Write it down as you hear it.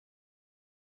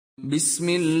بسم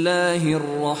الله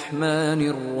الرحمن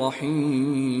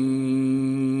الرحيم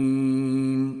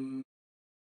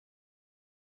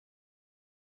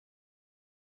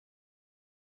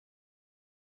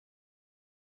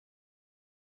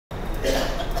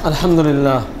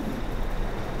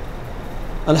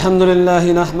الحمد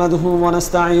لله نحمده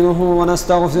ونستعينه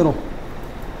ونستغفره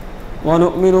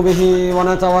ونؤمن به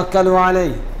ونتوكل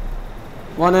عليه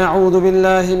ونعوذ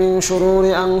بالله من شرور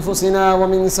أنفسنا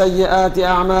ومن سيئات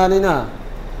أعمالنا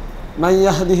من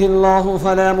يهده الله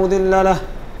فلا مضل له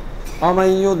ومن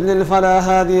يضلل فلا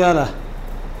هادي له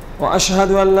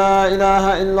وأشهد أن لا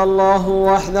إله إلا الله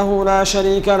وحده لا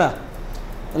شريك له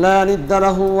لا ند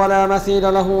له ولا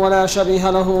مثيل له ولا شبيه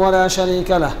له ولا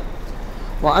شريك له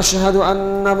وأشهد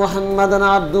أن محمدًا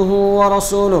عبده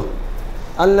ورسوله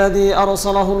الذي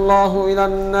أرسله الله إلى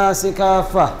الناس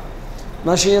كافة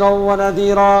بشيرا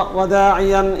ونذيرا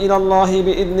وداعيا إلى الله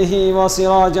بإذنه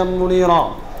وسراجا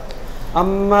منيرا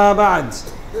أما بعد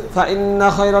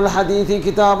فإن خير الحديث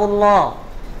كتاب الله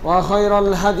وخير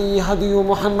الهدي هدي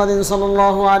محمد صلى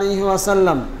الله عليه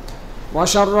وسلم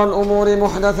وشر الأمور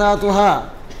محدثاتها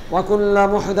وكل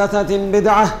محدثة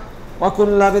بدعة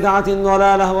وكل بدعة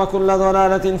ضلالة وكل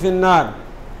ضلالة في النار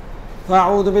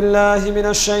فأعوذ بالله من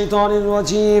الشيطان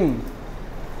الرجيم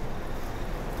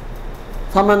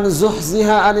فمن زحزح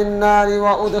عن النار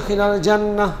وأدخل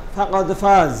الجنة فقد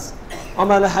فاز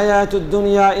وما الحياة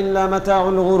الدنيا إلا متاع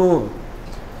الغرور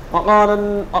وقال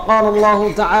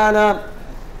الله تعالى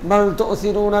بل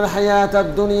تؤثرون الحياة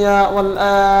الدنيا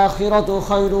والآخرة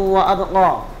خير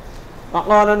وأبقى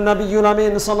وقال النبي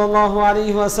الأمين صلى الله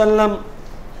عليه وسلم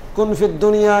كن في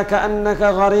الدنيا كأنك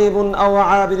غريب أو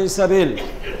عابر سبيل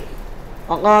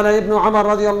وقال ابن عمر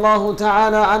رضي الله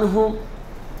تعالى عنه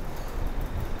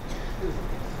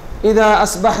إذا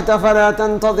أصبحت فلا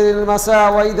تنتظر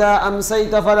المساء وإذا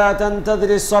أمسيت فلا تنتظر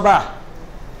الصباح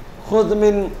خذ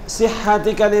من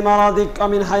صحتك لمرضك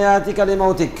ومن حياتك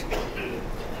لموتك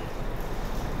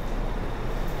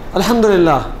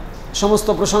আলহামদুলিল্লাহ সমস্ত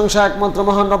প্রশংসা একমাত্র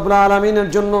মহান রব্বুল আলামিনের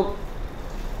জন্য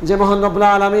যে মহান রব্বুল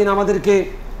আলামিন আমাদেরকে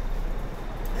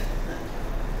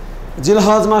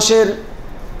জিলহজ মাসের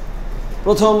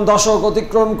প্রথম দশক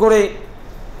অতিক্রম করে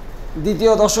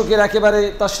দ্বিতীয় দশকের একেবারে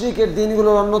তাশরিকের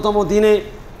দিনগুলোর অন্যতম দিনে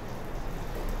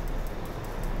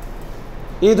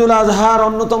ঈদুল আজহার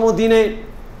অন্যতম দিনে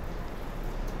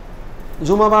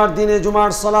জুমাবার দিনে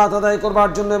জুমার সালাত আদায়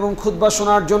করবার জন্য এবং খুতবা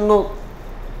শোনার জন্য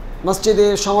মসজিদে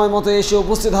সময় মতো এসে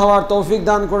উপস্থিত হওয়ার তৌফিক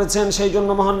দান করেছেন সেই জন্য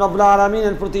মহান রব্বুল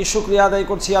আলামিনের প্রতি শুকরিয়া আদায়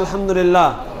করছি আলহামদুলিল্লাহ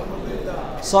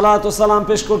সালাত ও সালাম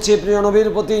পেশ করছি প্রিয় নবীর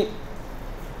প্রতি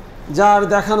যার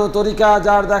দেখানো তরিকা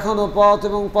যার দেখানো পথ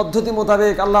এবং পদ্ধতি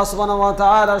মোতাবেক আল্লাহ সুবহানাহু ওয়া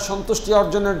তাআলার সন্তুষ্টি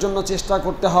অর্জনের জন্য চেষ্টা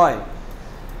করতে হয়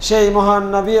সেই মহান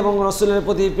নবী এবং রাসূলের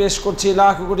প্রতি পেশ করছি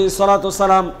লাখ কোটি সালাত ও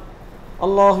সালাম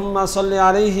আল্লাহুম্মা সাল্লি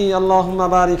আলাইহি আল্লাহুম্মা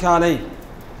বারিক আলাইহি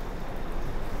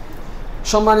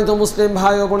সম্মানিত মুসলিম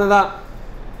ভাই ও বোনেরা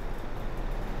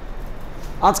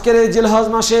আজকের এই জিলহজ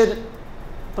মাসের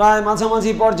প্রায়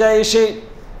মাঝামাঝি পর্যায়ে এসে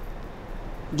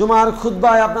জুমার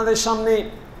খুতবায় আপনাদের সামনে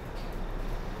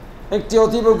একটি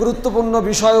অতীব গুরুত্বপূর্ণ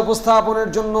বিষয় উপস্থাপনের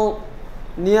জন্য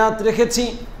নিয়াত রেখেছি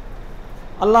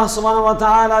আল্লাহ সুবহানাহু ওয়া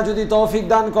তাআলা যদি তৌফিক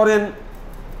দান করেন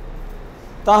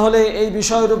তাহলে এই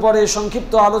বিষয়ের উপরে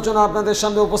সংক্ষিপ্ত আলোচনা আপনাদের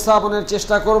সামনে উপস্থাপনের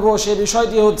চেষ্টা করব সেই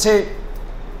বিষয়টি হচ্ছে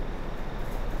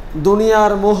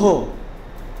দুনিয়ার মোহ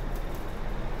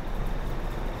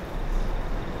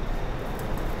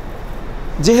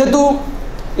যেহেতু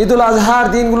ঈদুল আজহার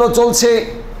দিনগুলো চলছে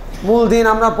মূল দিন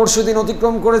আমরা পরশুদিন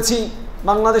অতিক্রম করেছি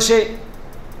বাংলাদেশে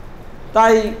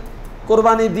তাই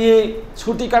কোরবানি দিয়ে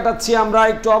ছুটি কাটাচ্ছি আমরা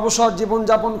একটু অবসর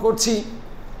জীবনযাপন করছি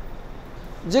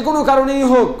যে কোনো কারণেই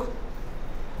হোক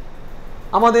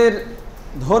আমাদের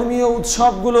ধর্মীয়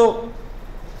উৎসবগুলো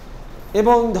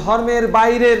এবং ধর্মের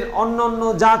বাইরের অন্যান্য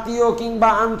জাতীয় কিংবা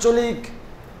আঞ্চলিক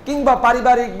কিংবা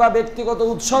পারিবারিক বা ব্যক্তিগত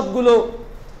উৎসবগুলো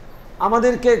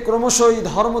আমাদেরকে ক্রমশই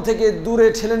ধর্ম থেকে দূরে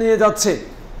ঠেলে নিয়ে যাচ্ছে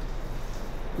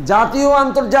জাতীয়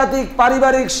আন্তর্জাতিক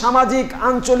পারিবারিক সামাজিক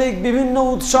আঞ্চলিক বিভিন্ন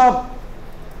উৎসব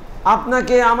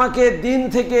আপনাকে আমাকে দিন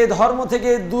থেকে ধর্ম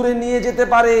থেকে দূরে নিয়ে যেতে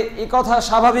পারে এ কথা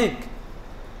স্বাভাবিক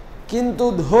কিন্তু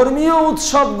ধর্মীয়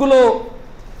উৎসবগুলো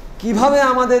কিভাবে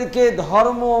আমাদেরকে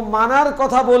ধর্ম মানার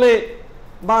কথা বলে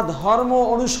বা ধর্ম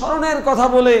অনুসরণের কথা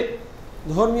বলে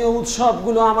ধর্মীয়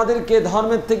উৎসবগুলো আমাদেরকে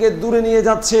ধর্মের থেকে দূরে নিয়ে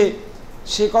যাচ্ছে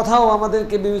সে কথাও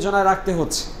আমাদেরকে বিবেচনায় রাখতে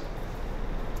হচ্ছে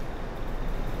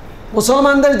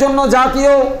মুসলমানদের জন্য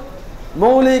জাতীয়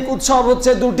মৌলিক উৎসব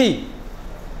হচ্ছে দুটি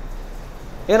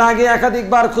এর আগে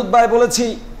একাধিকবার খুতবায় বলেছি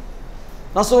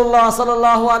রাসূলুল্লাহ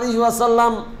সাল্লাল্লাহু আলাইহি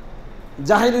ওয়াসাল্লাম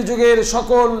জাহিলি যুগের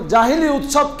সকল জাহিলি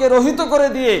উৎসবকে রহিত করে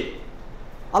দিয়ে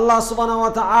আল্লাহ সুবহানাহু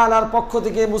ওয়া তাআলার পক্ষ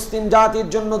থেকে মুসলিম জাতির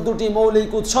জন্য দুটি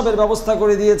মৌলিক উৎসবের ব্যবস্থা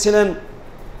করে দিয়েছিলেন।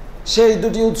 সেই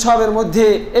দুটি উৎসবের মধ্যে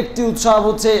একটি উৎসব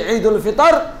হচ্ছে ঈদুল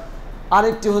ফিতর, আর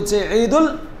একটি হচ্ছে ঈদুল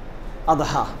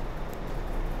আযহা।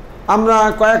 আমরা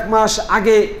কয়েক মাস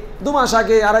আগে, 2 মাস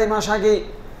আগে, 2.5 মাস আগে,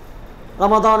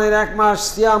 রমাদানের 1 মাস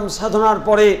সিয়াম সাধনার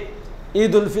পরে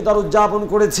ঈদুল ফিতর উদযাপন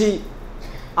করেছি।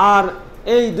 আর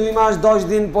এই 2 মাস 10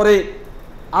 দিন পরে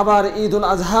আবার ঈদুল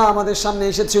আযহা আমাদের সামনে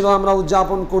এসেছিল, আমরা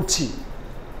উদযাপন করছি।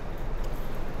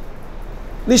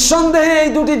 নিঃসন্দেহে এই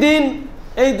দুটি দিন,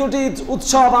 এই দুটি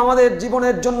উৎসব আমাদের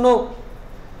জীবনের জন্য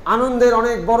আনন্দের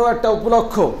অনেক বড় একটা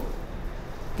উপলক্ষ।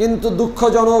 কিন্তু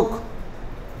দুঃখজনক,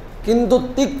 কিন্তু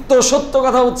তিক্ত সত্য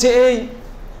কথা হচ্ছে এই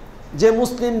যে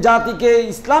মুসলিম জাতিকে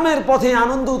ইসলামের পথে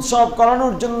আনন্দ উৎসব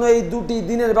করানোর জন্য এই দুটি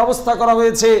দিনের ব্যবস্থা করা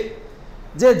হয়েছে।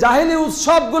 যে জাহেলি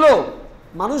উৎসবগুলো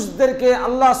মানুষদেরকে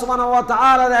আল্লাহ সুবহানাহু ওয়া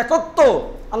তাআলার একত্ব,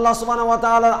 আল্লাহ সুবহানাহু ওয়া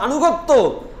তাআলার আনুগত্য,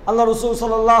 আল্লাহ রাসূল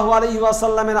সাল্লাল্লাহু আলাইহি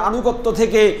ওয়াসাল্লামের আনুগত্য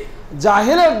থেকে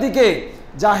জাহেলের দিকে,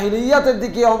 জাহিলিয়াতের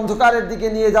দিকে, অন্ধকারের দিকে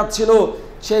নিয়ে যাচ্ছিল,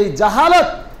 সেই জাহালত,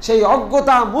 সেই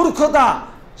অজ্ঞতা, মূর্খতা,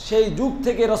 সেই যুগ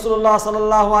থেকে রাসূলুল্লাহ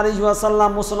সাল্লাল্লাহু আলাইহি ওয়াসাল্লাম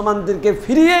মুসলমানদেরকে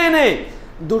ফিরিয়ে এনে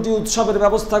দুটি উৎসবের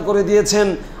ব্যবস্থা করে দিয়েছেন।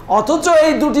 অথচ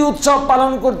এই দুটি উৎসব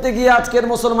পালন করতে গিয়ে আজকের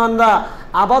মুসলমানরা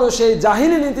আবারও সেই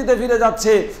জাহিলি নীতিতে ফিরে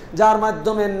যাচ্ছে, যার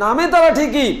মাধ্যমে নামে তারা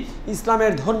ঠিকই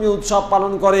ইসলামের ধর্মীয় উৎসব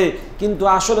পালন করে, কিন্তু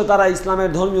আসলে তারা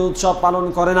ইসলামের ধর্মীয় উৎসব পালন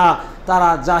করে না, তারা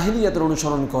জাহিলিয়াতের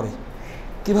অনুসরণ করে।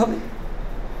 কিভাবে?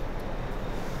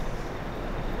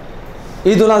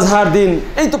 ঈদুল আজহার দিন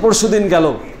এই তো পরশুদিন গেল।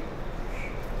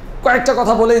 কয়েকটা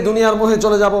কথা বলেই দুনিয়ার মোহে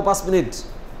চলে যাব, 5 মিনিট।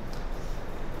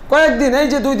 কয়েকদিন, এই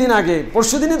যে 2 দিন আগে,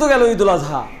 পরশুদিনই তো গেল ঈদুল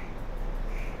আজহা।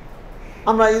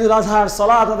 আমরা ঈদুল আজহার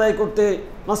সালাত আদায় করতে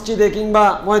মসজিদে কিংবা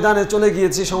ময়দানে চলে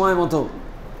গিয়েছি সময় মতো।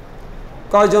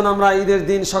 কয়জন আমরা ঈদের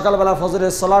দিন সকালবেলা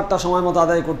ফজরের সালাতটা সময় মতো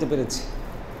আদায় করতে পেরেছি?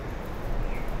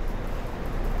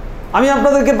 আমি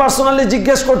আপনাদেরকে পার্সোনালি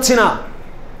জিজ্ঞেস করছি না,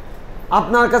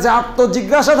 আপনার কাছে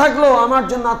আত্মজিজ্ঞাসা থাকলো, আমার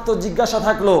জন্য আত্মজিজ্ঞাসা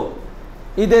থাকলো।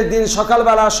 ঈদের দিন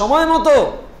সকালবেলা সময় মতো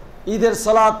ঈদের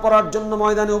সালাত পড়ার জন্য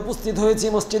ময়দানে উপস্থিত হয়েছি,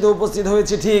 মসজিদে উপস্থিত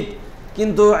হয়েছি ঠিক,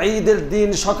 কিন্তু ঈদের দিন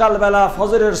সকালবেলা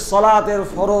ফজরের সালাতের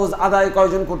ফরজ আদায়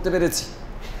কয়জন করতে পেরেছি?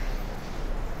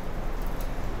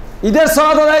 ঈদের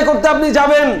সালাত আদায় করতে আপনি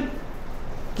যাবেন,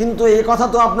 কিন্তু এই কথা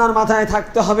তো আপনার মাথায়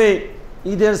থাকতে হবে,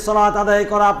 ঈদের সালাত আদায়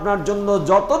করা আপনার জন্য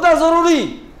যতটা জরুরি,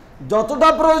 যতটা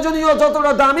প্রয়োজনীয়,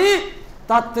 যতটা দামি,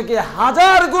 তার থেকে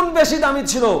 1000 গুণ বেশি দামি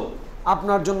ছিল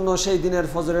আপনার জন্য সেই দিনের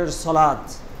ফজরের সালাত।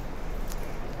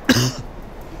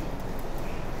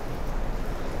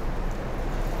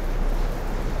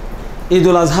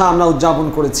 ঈদুল আজহা আমরা উদযাপন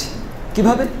করেছি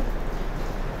কিভাবে?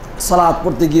 সালাত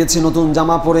পড়তে গিয়েছি, নতুন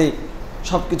জামা পরে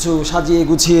সব কিছু সাজিয়ে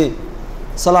গুছিয়ে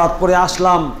সালাত পড়ে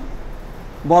আসলাম।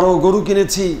 বড় গরু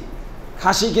কিনেছি,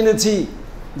 খাসি কিনেছি,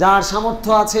 যার সামর্থ্য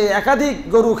আছে একাধিক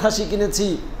গরু খাসি কিনেছি,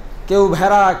 কেউ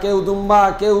ভেড়া, কেউ দুম্বা,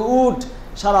 কেউ উট,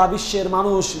 সারা বিশ্বের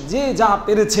মানুষ যে যা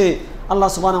পেরেছে আল্লাহ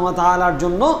সুবহানাহু ওয়া তাআলার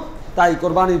জন্য তাই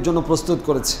কোরবানির জন্য প্রস্তুত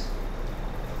করেছে।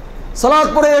 সালাত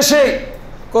পড়ে এসে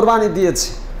কোরবানি দিয়েছে।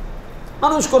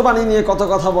 মানুষ কোরবানি নিয়ে কত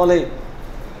কথা বলে,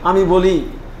 আমি বলি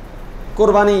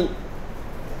কোরবানি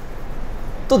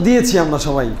তো দিয়েছি, আমরা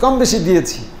সবাই কম বেশি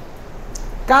দিয়েছি।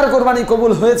 কার কোরবানি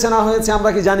কবুল হয়েছে না হয়েছে আমরা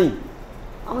কি জানি?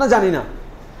 আমরা জানি না।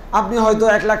 আপনি হয়তো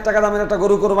 1 লাখ টাকা দামের একটা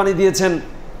গরু কোরবানি দিয়েছেন,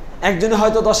 একজনে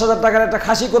হয়তো 10,000 টাকার একটা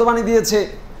খাসি কোরবানি দিয়েছে,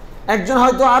 একজন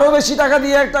হয়তো আরও বেশি টাকা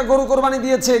দিয়ে একটা গরু কোরবানি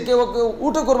দিয়েছে, কেউ কেউ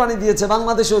উটও কোরবানি দিয়েছে,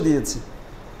 বাংলাদেশেও দিয়েছে,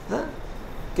 হ্যাঁ,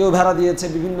 কেউ ভেড়া দিয়েছে,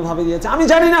 বিভিন্নভাবে দিয়েছে। আমি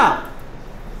জানি না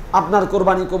আপনার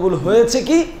কোরবানি কবুল হয়েছে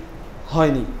কি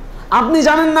হয়নি। আপনি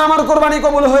জানেন না আমার কোরবানি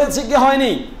কবুল হয়েছে কি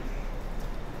হয়নি।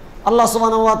 আল্লাহ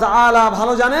সুবহানাহু ওয়া তাআলা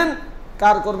ভালো জানেন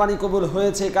কার কোরবানি কবুল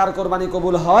হয়েছে, কার কোরবানি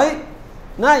কবুল হয়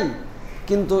নাই।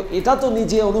 কিন্তু এটা তো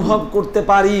নিজে অনুভব করতে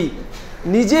পারি,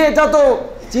 নিজে এটা তো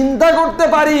চিন্তা করতে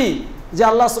পারি যে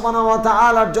আল্লাহ সুবহানাহু ওয়া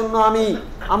তাআলার জন্য আমি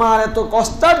আমার এত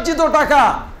কষ্টার্জিত টাকা,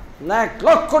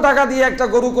 1,00,000 টাকা দিয়ে একটা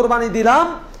গরু কোরবানি দিলাম,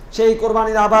 সেই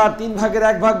কোরবানির আবার 3 ভাগের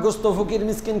 1 ভাগ গোস্ত ফকির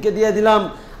মিসকিনকে দিয়ে দিলাম,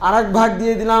 আর 1 ভাগ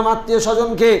দিয়ে দিলাম আত্মীয়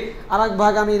স্বজনকে, আর 1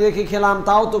 ভাগ আমি রেখে খেলাম,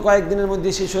 তাও তো কয়েকদিনের মধ্যে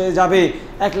শেষ হয়ে যাবে।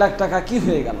 1,00,000 টাকা কি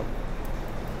হয়ে গেল?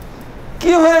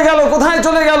 কি হয়ে গেল? কোথায়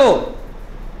চলে গেল?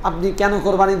 আপনি কেন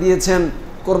কোরবানি দিয়েছেন?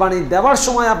 কোরবানি দেওয়ার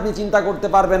সময় আপনি চিন্তা করতে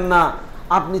পারবেন না।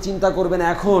 আপনি চিন্তা করবেন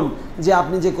এখন যে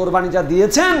আপনি যে কোরবানিটা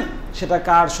দিয়েছেন সেটা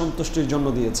কার সন্তুষ্টির জন্য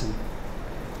দিয়েছেন।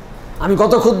 আমি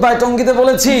গত খুতবায় টঙ্গীতে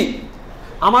বলেছি,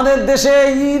 আমাদের দেশে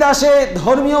ঈদ আসে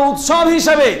ধর্মীয় উৎসব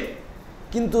হিসেবে,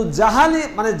 কিন্তু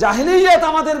জাহিলিয়াত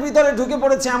আমাদের ভিতরে ঢুকে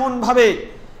পড়েছে এমনভাবে,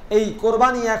 এই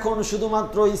কোরবানি এখন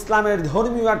শুধুমাত্র ইসলামের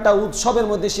ধর্মীয় একটা উৎসবের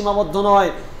মধ্যে সীমাবদ্ধ নয়,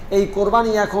 এই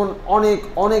কোরবানি এখন অনেক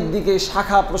অনেক দিকে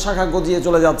শাখা প্রশাখা গজিয়ে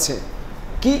চলে যাচ্ছে।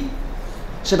 কি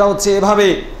সেটা হচ্ছে এভাবে,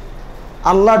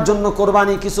 আল্লাহর জন্য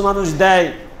কোরবানি কিছু মানুষ দেয়,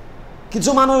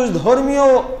 কিছু মানুষ ধর্মীয়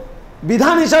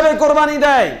বিধান হিসাবে কোরবানি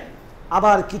দেয়,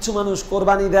 আবার কিছু মানুষ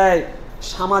কোরবানি দেয়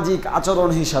সামাজিক আচরণ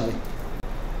হিসাবে,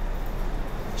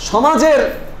 সমাজের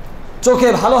চোখে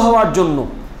ভালো হওয়ার জন্য।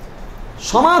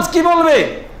 সমাজ কি বলবে,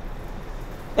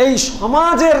 এই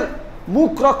সমাজের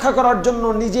মুখ রক্ষা করার জন্য,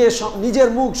 নিজের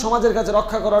মুখ সমাজের কাছে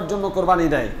রক্ষা করার জন্য কোরবানি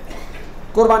দেয়।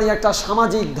 কোরবানি একটা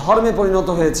সামাজিক ধর্মে পরিণত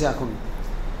হয়েছে এখন।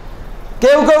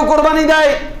 কেউ কেউ কোরবানি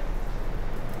দেয়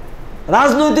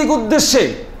রাজনৈতিক উদ্দেশ্যে,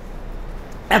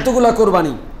 এতগুলা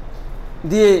কোরবানি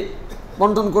দিয়ে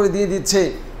বন্টন করে দিয়ে দিচ্ছে।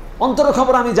 অন্তরের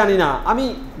খবর আমি জানি না, আমি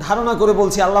ধারণা করে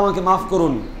বলছি, আল্লাহ আমাকে মাফ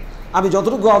করুন। আমি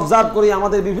যতটুকু অবজার্ভ করি,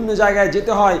 আমাদের বিভিন্ন জায়গায়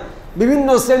যেতে হয়, বিভিন্ন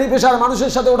শ্রেণী পেশার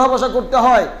মানুষের সাথে ওঠা বসা করতে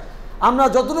হয়, আমরা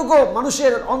যতটুকু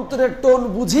মানুষের অন্তরের টোন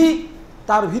বুঝি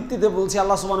তার ভিত্তিতে বলছি,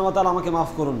 আল্লাহ সুবহানাহু ওয়া তাআলা আমাকে মাফ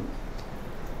করুন।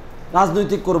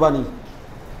 রাজনৈতিক কোরবানি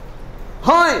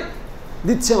হয়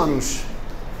দিচ্ছে মানুষ,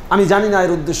 আমি জানি না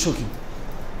এর উদ্দেশ্য কি।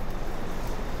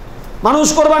 মানুষ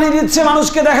কোরবানি দিচ্ছে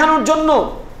মানুষকে দেখানোর জন্য,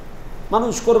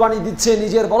 মানুষ কোরবানি দিচ্ছে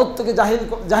নিজের বরত্বকে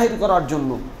জাহির করার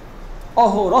জন্য।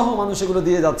 অহরহ মানুষ এগুলো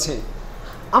দিয়ে যাচ্ছে।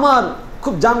 আমার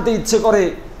খুব জানতে ইচ্ছে করে,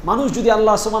 মানুষ যদি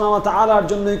আল্লাহ সুবহানাহু ওয়া তাআলার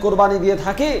জন্যই কোরবানি দিয়ে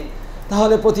থাকে,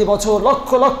 তাহলে প্রতি বছর লক্ষ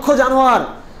লক্ষ জানোয়ার,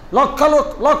 লক্ষ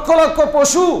লক্ষ লক্ষ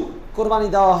পশু কোরবানি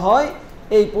দেওয়া হয়।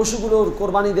 এই পশুগুলোর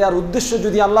কোরবানি দেওয়ার উদ্দেশ্য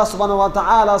যদি আল্লাহ সুবহানাহু ওয়া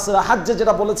তাআলা সূরা হজ্জে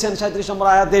যেটা বলেছেন 37 নম্বর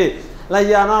আয়াতে, লা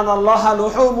ইয়ানালাল্লাহু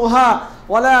লুহুমুহা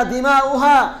ওয়ালা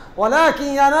দিমাউহা ওয়ালাকিন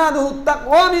ইয়ানালুহুত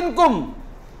তাকওয়া মিনকুম।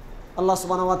 আল্লাহ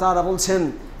সুবহানাহু ওয়া তাআলা বলছেন,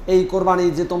 এই কোরবানি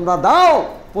যে তোমরা দাও,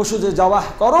 পশু যে জবাহ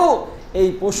করো, এই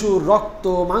পশুর রক্ত,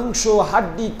 মাংস,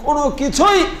 হাড্ডি কোনো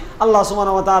কিছুই আল্লাহ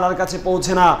সুবহানাহু ওয়া তাআলার কাছে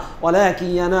পৌঁছে না। ওয়ালাকিন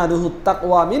ইয়ানালুহুত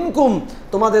তাকওয়া মিনকুম,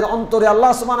 তোমাদের অন্তরে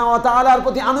আল্লাহ সুবহানাহু ওয়া তাআলার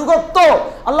প্রতি আনুগত্য,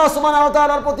 আল্লাহ সুবহানাহু ওয়া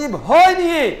তাআলার প্রতি ভয়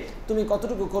নিয়ে তুমি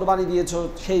কতটুকু কোরবানি দিয়েছো,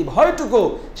 সেই ভয়টুকু,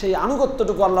 সেই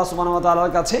আনুগত্যটুকু আল্লাহ সুবহানাহু ওয়া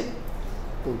তাআলার কাছে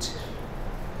পৌঁছে।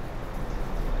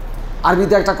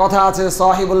 আরবিতে একটা কথা আছে,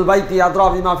 সাহিবুল বাইতি আদরা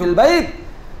বিমা ফিল বাইত।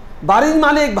 বাড়ির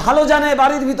মালিক ভালো জানে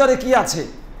বাড়ির ভিতরে কি আছে।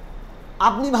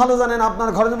 আপনি ভালো জানেন আপনার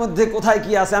ঘরের মধ্যে কোথায়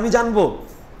কি আছে, আমি জানবো?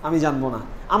 আমি জানবো না।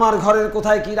 আমার ঘরের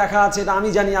কোথায় কি রাখা আছে এটা আমি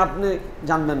জানি, আপনি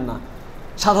জানবেন না।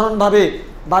 সাধারণভাবে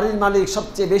বাড়ির মালিক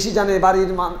সবচেয়ে বেশি জানে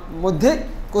বাড়ির মধ্যে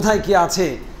কোথায় কি আছে।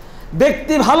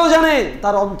 ব্যক্তি ভালো জানে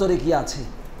তার অন্তরে কি আছে,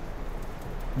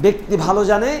 ব্যক্তি ভালো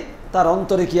জানে তার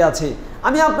অন্তরে কি আছে।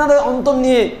 আমি আপনাদের অন্তর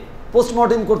নিয়ে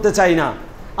পোস্টমর্টেম করতে চাই না,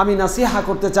 আমি নাসিহা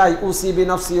করতে চাই। উসি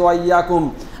বিনাফসি ওয়া ইয়াকুম,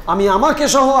 আমি আমাকে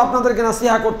সহ আপনাদেরকে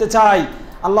নাসিহা করতে চাই।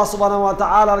 আল্লাহ সুবহানাহু ওয়া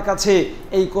তাআলার কাছে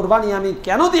এই কোরবানি আমি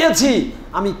কেন দিয়েছি,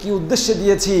 আমি কি উদ্দেশ্যে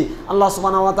দিয়েছি, আল্লাহ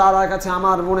সুবহানাহু ওয়া তাআলার কাছে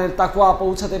আমার মনের তাকওয়া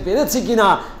পৌঁছাতে পেরেছি কিনা,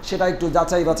 সেটা একটু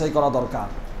যাচাই বাছাই করা দরকার।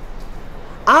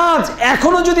 আজ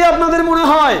এখনো যদি আপনাদের মনে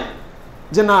হয়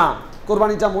যে না,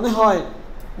 কোরবানিটা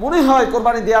মনে হয়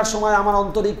কোরবানি দেওয়ার সময় আমার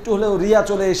অন্তরে একটু হলেও রিয়া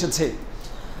চলে এসেছে,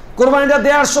 কোরবানিটা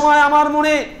দেওয়ার সময় আমার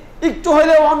মনে একটু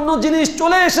হলেও অন্য জিনিস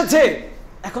চলে এসেছে,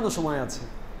 এখনো সময় আছে,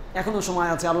 এখনো সময়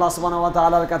আছে। আল্লাহ সুবহানাহু ওয়া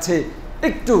তাআলার কাছে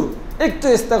একটু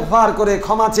ইস্তেগফার করে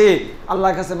ক্ষমা চেয়ে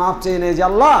আল্লাহর কাছে মাফ চেয়ে নেয় যে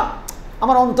আল্লাহ,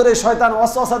 আমার অন্তরে শয়তান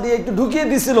ওয়াসওয়াসা দিয়ে একটু ঢুকিয়ে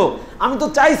দিছিল, আমি তো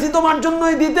চাইছি তোমার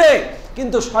জন্যই দিতে,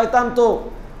 কিন্তু শয়তান তো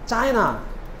চায় না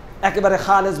একেবারে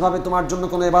খালেসভাবে তোমার জন্য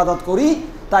কোনো ইবাদত করি,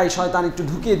 তাই শয়তান একটু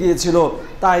ঢুকিয়ে দিয়েছিল,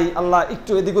 তাই আল্লাহ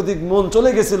একটু এদিক ওদিক মন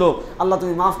চলে গেছিল, আল্লাহ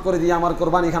তুমি মাফ করে দিয়ে আমার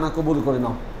কোরবানিখানা কবুল করে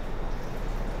নাও।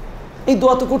 এই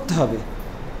দোয়া তো করতে হবে।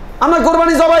 আমরা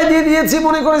কোরবানি জবাই দিয়ে দিয়েছি,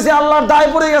 মনে করেছি আল্লাহর দায়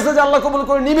পড়ে গেছে যে আল্লাহ কবুল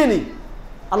করে নিবেনি।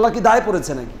 আল্লাহ কি দায়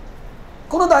পড়েছে নাকি?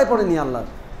 কোনো দায় পড়েনি আল্লাহর।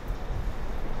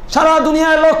 সারা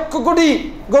দুনিয়ায় লক্ষ কোটি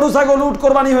গরু ছাগল উট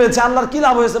কোরবানি হয়েছে, আল্লাহর কি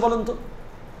লাভ হয়েছে বলেন তো?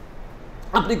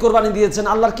 আপনি কোরবানি দিয়েছেন,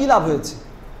 আল্লাহর কি লাভ হয়েছে?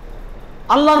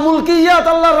 আল্লাহর মুলকিয়াত,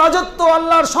 আল্লাহর রাজত্ব,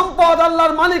 আল্লাহর সম্পদ,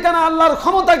 আল্লাহর মালিকানা, আল্লাহর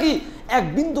ক্ষমতা কি এক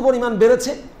বিন্দু পরিমাণ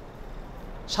বেড়েছে?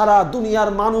 সারা দুনিয়ার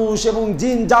মানুষ এবং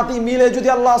জিন জাতি মিলে যদি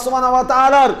আল্লাহ সুবহানাহু ওয়া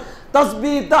তাআলার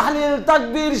তাসবিহ, তাহলিল,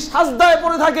 তাকবীর সাজদায়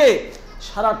পড়ে থাকে,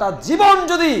 সারাটা জীবন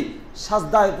যদি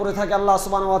সাজদায় পড়ে থাকে আল্লাহ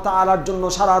সুবহানাহু ওয়া তাআলার জন্য,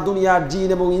 সারা দুনিয়ার জিন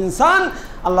এবং ইনসান,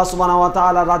 আল্লাহ সুবহানাহু ওয়া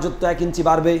তাআলার রাজত্ব 1 ইঞ্চি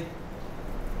বাড়বে,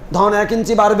 ধন 1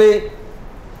 ইঞ্চি বাড়বে,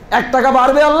 1 টাকা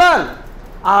বাড়বে আল্লাহ।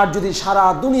 আর যদি সারা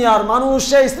দুনিয়ার মানুষ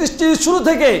সেই সৃষ্টির শুরু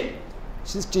থেকে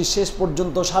সৃষ্টির শেষ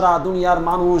পর্যন্ত সারা দুনিয়ার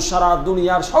মানুষ, সারা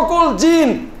দুনিয়ার সকল জিন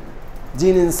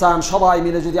ইনসান সবাই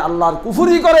মিলে যদি আল্লাহর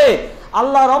কুফরি করে,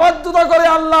 আল্লাহর অবাধ্যতা করে,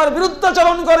 আল্লাহর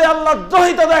বিরুদ্ধাচরণ করে, আল্লাহর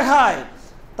দ্রোহিতা দেখায়,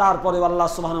 তারপরে আল্লাহ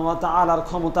সুবহানাহু ওয়া তাআলার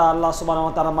ক্ষমতা, আল্লাহ সুবহানাহু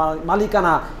ওয়া তাআলার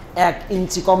মালিকানা 1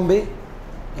 ইঞ্চি কমবে?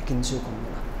 1 ইঞ্চিও কমবে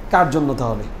না। কার জন্য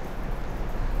তাহলে?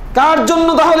 কার জন্য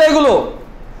তাহলে এগুলো?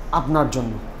 আপনার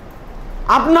জন্য,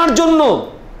 আপনার জন্য।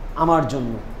 আমার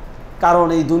জন্য, কারণ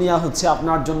এই দুনিয়া হচ্ছে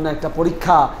আপনার জন্য একটা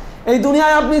পরীক্ষা। এই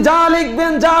দুনিয়ায় আপনি যা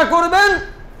লিখবেন, যা করবেন,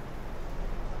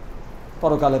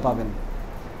 পরকালে পাবেন,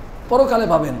 পরকালে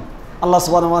পাবেন। আল্লাহ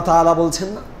সুবহানাহু ওয়া তাআলা বলছেন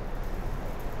না,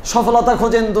 সফলতা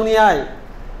খোঁজেন দুনিয়ায়।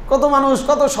 কত মানুষ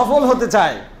কত সফল হতে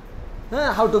চায়, হ্যাঁ,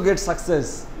 হাউ টু গেট সাকসেস,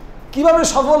 কিভাবে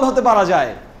সফল হতে পারা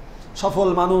যায়। সফল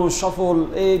মানুষ, সফল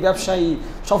এই ব্যবসায়ী,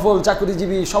 সফল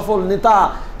চাকরিজীবী, সফল নেতা,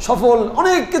 সফল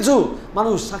অনেক কিছু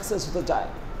মানুষ সাকসেস হতে চায়।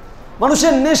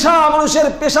 মানুষের নেশা, মানুষের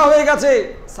পেশা হয়ে গেছে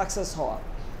সাকসেস হওয়া।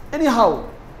 এনি হাউ,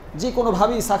 যে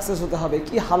কোনোভাবেই সাকসেস হতে হবে।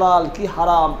 কি হালাল, কি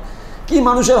হারাম, কি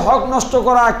মানুষের হক নষ্ট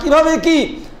করা, কিভাবে কি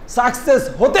সাকসেস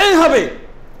হতেই হবে।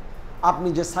 আপনি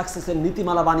যে সাকসেসের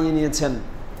নীতিমালা বানিয়ে নিয়েছেন,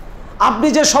 আপনি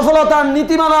যে সফলতার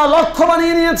নীতিমালা লক্ষ্য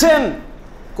বানিয়ে নিয়েছেন,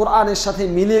 কোরআনের সাথে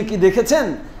মিলিয়ে কি দেখেছেন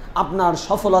আপনার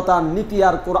সফলতার নীতি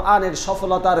আর কোরআনের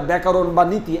সফলতার ব্যাকরণ বা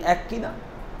নীতি এক কিনা?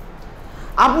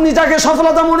 আপনি যাকে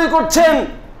সফলতা মনে করছেন,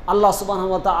 আল্লাহ সুবহানাহু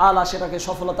ওয়া তাআলা সেটাকে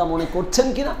সফলতা মনে করছেন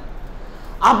কিনা?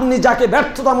 আপনি যাকে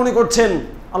ব্যর্থতা মনে করছেন,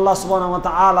 আল্লাহ সুবহানাহু ওয়া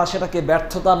তাআলা সেটাকে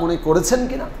ব্যর্থতা মনে করেছেন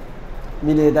কিনা?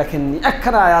 মিলিয়ে দেখেননি।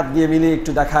 একখানা আয়াত দিয়ে মিলিয়ে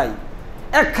একটু দেখাই।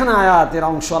 একখানা আয়াতের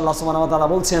অংশ আল্লাহ সুবহানাহু ওয়া তাআলা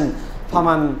বলছেন,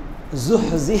 ফামান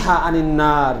যুহজিহা আনিন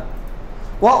নার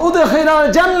ওয়া উদখিলাল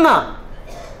জান্নাহ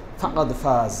ফাকাদ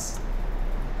ফাজ।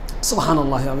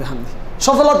 সুবহানাল্লাহি ওয়া বিহামদিহি।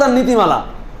 সফলতার নীতিমালা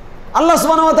আল্লাহ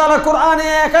সুবহানাহু ওয়া তাআলা কোরআনে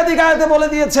একাধিক আয়াতে বলে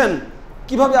দিয়েছেন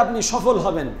কিভাবে আপনি সফল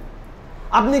হবেন,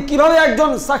 আপনি কিভাবে একজন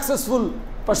সাকসেসফুল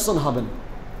পারসন হবেন,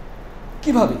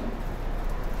 কিভাবে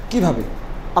কিভাবে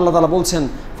আল্লাহ তাআলা বলছেন,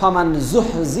 ফামান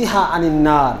যুহজিহা আনিন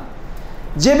নার,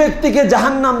 যে ব্যক্তিকে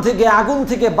জাহান্নাম থেকে, আগুন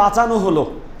থেকে বাঁচানো হলো,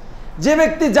 যে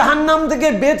ব্যক্তি জাহান্নাম থেকে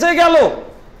বেঁচে গেল,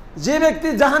 যে ব্যক্তি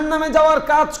জাহান্নামে যাওয়ার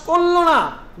কাজ করলো না,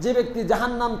 যে ব্যক্তি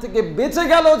জাহান্নাম থেকে বেঁচে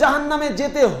গেল, জাহান্নামে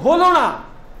যেতে হলো না,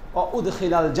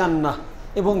 উদখিলাল জান্নাহ,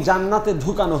 এবং জান্নাতে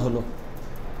ঢুকানো হলো।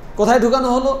 কোথায় ঢুকানো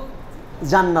হলো?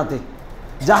 জান্নাতে।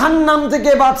 জাহান্নাম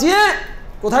থেকে বাঁচিয়ে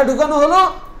কোথায় ঢুকানো হলো?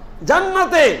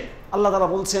 জান্নাতে। আল্লাহ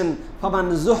তাআলা বলছেন, ফামান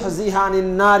যুহজিহা আনিন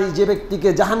নারি, যে ব্যক্তিকে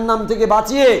জাহান্নাম থেকে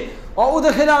বাঁচিয়ে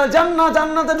উদখিলাল জান্নাহ,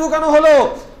 জান্নাতে ঢুকানো হলো,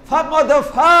 ফাকাদ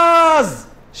ফাজ,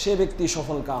 সে ব্যক্তি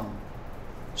সফল কাম,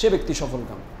 সে ব্যক্তি সফল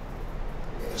কাম,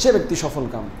 সে ব্যক্তি সফল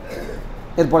কাম।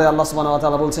 এরপরে আল্লাহ সুবহানাহু ওয়া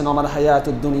তাআলা বলছেন, আমাল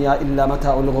হায়াতুদ দুনিয়া ইল্লা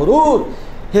মাতাউল গুরুর।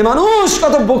 হে মানুষ,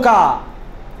 কত বোকা,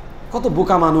 কত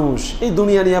বোকা মানুষ এই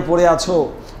দুনিয়া নিয়ে পড়ে আছো।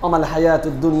 আমাল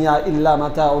হায়াতুদ দুনিয়া ইল্লা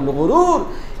মাতাউল গুরুর,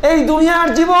 এই দুনিয়ার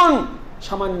জীবন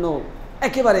সামান্য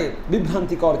একেবারে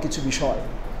বিভ্রান্তিকর কিছু বিষয়,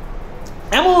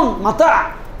 এমন মাতা,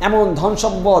 এমন ধন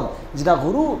সম্পদ যেটা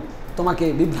গুরুর, তোমাকে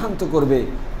বিভ্রান্ত করবে,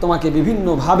 তোমাকে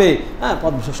বিভিন্নভাবে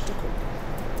পথভ্রষ্ট করবে।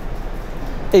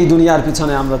 এই দুনিয়ার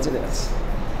পিছনে আমরা চলে আছি,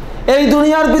 এই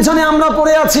দুনিয়ার পিছনে আমরা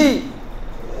পড়ে আছি।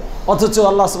 অথচ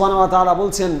আল্লাহ সুবহানাহু ওয়া তাআলা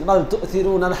বলছেন, বাল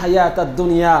তুসিরুনাল হায়াতাদ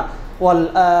দুনিয়া ওয়াল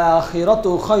আখিরাতু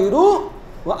খায়রু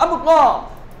ওয়া আবকা।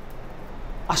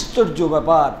 আশ্চর্য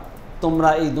ব্যাপার, তোমরা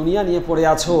এই দুনিয়া নিয়ে পড়ে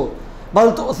আছো, বাল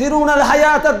তুসিরুনাল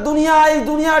হায়াতাদ দুনিয়া, এই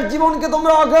দুনিয়ার জীবনকে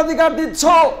তোমরা অগ্রাধিকার দিচ্ছ,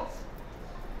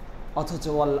 অথচ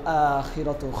ওয়াল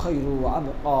আখিরাতু খায়রু ওয়া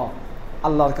আবকা,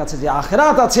 আল্লাহর কাছে যে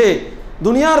আখিরাত আছে,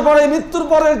 দুনিয়ার পরে মৃত্যুর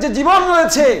পরের যে জীবন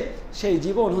রয়েছে, সেই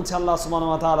জীবন হচ্ছে আল্লাহ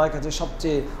সুবহানাহু ওয়া তাআলার কাছে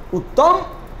সবচেয়ে উত্তম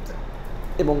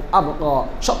এবং আবকা,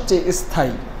 সবচেয়ে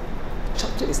স্থায়ী,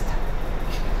 সবচেয়ে স্থায়ী।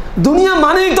 দুনিয়া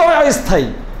মানেই তো অস্থায়ী,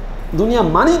 দুনিয়া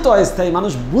মানেই তো অস্থায়ী।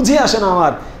 মানুষ বুঝে আসে না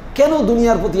আমার কেন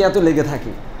দুনিয়ার প্রতি এত লেগে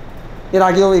থাকে। এর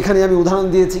আগেও এখানে আমি উদাহরণ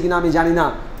দিয়েছি কিনা আমি জানি না।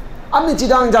 আপনি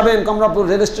চিটাগাং যাবেন, কমলাপুর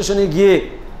রেল স্টেশনে গিয়ে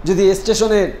যদি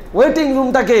স্টেশনের ওয়েটিং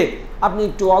রুমটাকে আপনি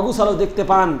একটু অগুছালো দেখতে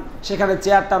পান, সেখানে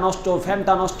চেয়ারটা নষ্ট,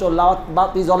 ফ্যানটা নষ্ট,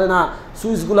 বাতি জ্বলে না,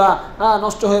 সুইচগুলা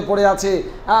নষ্ট হয়ে পড়ে আছে,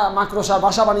 মাকড়সা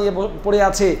বাসা বানিয়ে পড়ে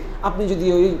আছে, আপনি যদি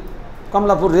ওই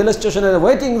কমলাপুর রেল স্টেশনের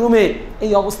ওয়েটিং রুমে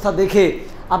এই অবস্থা দেখে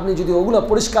আপনি যদি ওগুলো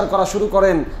পরিষ্কার করা শুরু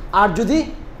করেন, আর যদি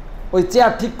ওই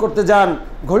চেয়ার ঠিক করতে যান,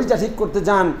 ঘড়িটা ঠিক করতে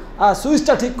যান,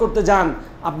 সুইচটা ঠিক করতে যান,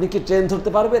 আপনি কি ট্রেন ধরতে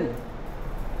পারবেন?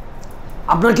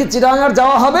 আপনার কি চিটাগাং আর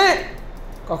যাওয়া হবে?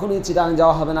 কখনোই চিটাগাং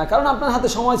যাওয়া হবে না, কারণ আপনার হাতে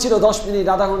সময় ছিল 10 মিনিট,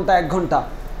 আধা ঘন্টা, 1 ঘন্টা।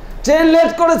 ট্রেন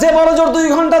লেট করেছে, বড় জোর 2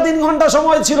 ঘন্টা 3 ঘন্টা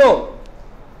সময় ছিল,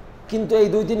 কিন্তু এই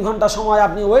 2-3 ঘন্টা সময়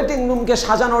আপনি ওয়েটিং রুমকে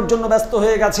সাজানোর জন্য ব্যস্ত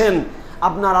হয়ে গেছেন।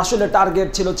 আপনার আসলে টার্গেট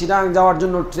ছিল চিটাগাং যাওয়ার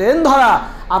জন্য ট্রেন ধরা,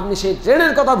 আপনি সেই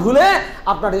ট্রেনের কথা ভুলে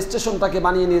আপনার স্টেশনটাকে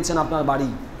বানিয়ে নিয়েছেন আপনার বাড়ি।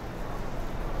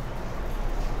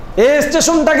 এই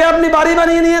স্টেশনটাকে আপনি বাড়ি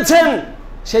বানিয়ে নিয়েছেন।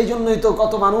 সেই জন্যই তো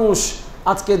কত মানুষ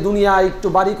আজকে দুনিয়ায় একটু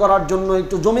বাড়ি করার জন্য,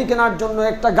 একটু জমি কেনার জন্য,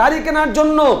 একটা গাড়ি কেনার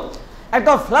জন্য,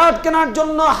 একটা ফ্ল্যাট কেনার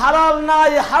জন্য হালাল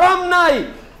নাই, হারাম নাই,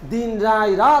 দিন নাই,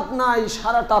 রাত নাই,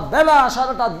 সারাটা বেলা,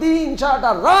 সারাটা দিন,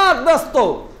 সারাটা রাত ব্যস্ত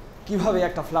কিভাবে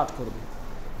একটা ফ্ল্যাট করবে,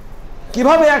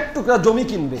 কিভাবে এক টুকরা জমি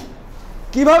কিনবে,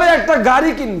 কিভাবে একটা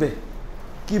গাড়ি কিনবে,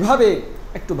 কিভাবে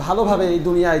একটু ভালোভাবে এই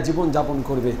দুনিয়ায় জীবন যাপন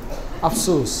করবে।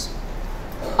 আফসোস,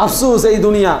 আফসোস,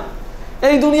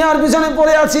 এই দুনিয়ার পিছনে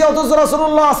পড়ে আছি। অথচ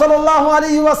রাসূলুল্লাহ সাল্লাল্লাহু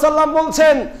আলাইহি ওয়াসাল্লাম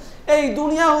বলছেন এই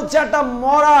দুনিয়া হচ্ছে একটা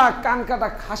মরা কানকাটা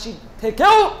খাসি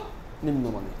থেকেও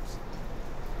নিম্নমানের।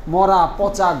 মরা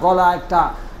পচা গলা একটা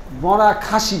মরা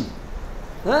খাসি,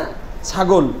 হ্যাঁ,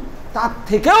 ছাগল, তার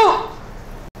থেকেও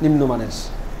নিম্নমানের,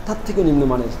 তার থেকেও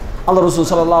নিম্নমানের। আল্লাহ রাসূল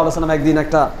সাল্লাল্লাহু আলাইহি ওয়াসাল্লাম একদিন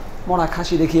একটা মরা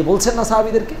খাসি দেখিয়ে বলছেন না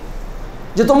সাহাবীদেরকে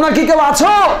যে তোমরা কি কেউ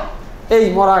আছো এই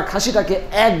মরা খাসিটাকে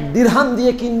 1 দিরহাম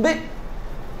দিয়ে কিনবে?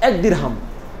 1 দিরহাম,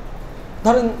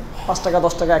 ধরেন 5 টাকা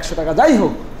 10 টাকা 100 টাকা যাই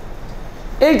হোক,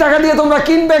 এই টাকা দিয়ে তোমরা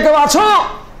কিনবে? কেউ আছো?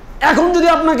 এখন যদি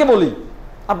আপনাকে বলি,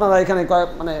 আপনারা এখানে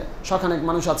মানে শখানেক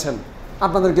মানুষ আছেন,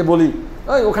 আপনাদেরকে বলি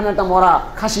ওই ওখানে একটা মরা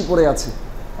খাসি পড়ে আছে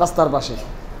রাস্তার পাশে,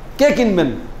 কে কিনবেন?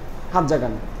 হাত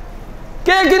জাগান।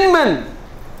 কে কিনবেন?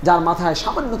 যার মাথায়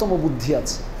সামান্যতম বুদ্ধি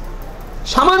আছে,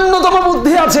 সামান্যতম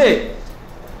বুদ্ধি আছে।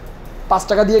 5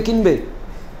 টাকা দিয়ে কিনবে?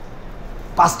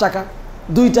 5 টাকা,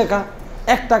 2 টাকা,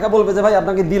 1 টাকা বলবে যে ভাই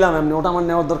আপনাকে দিলাম এমনি, ওটা আমার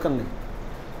নেওয়ার দরকার নেই।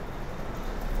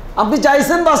 আপনি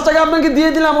চাইছেন 5 টাকা আপনাকে দিয়ে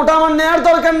দিলাম, ওটা আমার নেওয়ার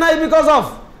দরকার নাই, বিকজ অফ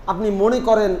আপনি মনে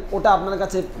করেন ওটা আপনার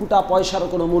কাছে ফুটা পয়সারও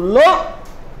কোনো মূল্য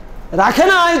রাখে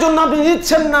না, এই জন্য আপনি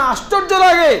নিচ্ছেন না। আশ্চর্য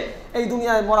লাগে, এই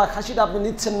দুনিয়ায় মরা খাসিটা আপনি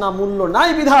নিচ্ছেন না, মূল্য নাই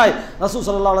বিধায় রাসূল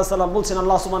সাল্লাল্লাহু আলাইহি সাল্লাম বলছেন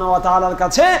আল্লাহ সুবহানাহু ওয়া তাআলার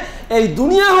কাছে এই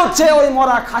দুনিয়া হচ্ছে ওই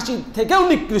মরা খাসির থেকেও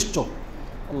নিকৃষ্ট।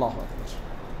 আল্লাহু আকবার।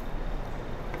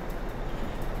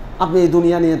 আপনি এই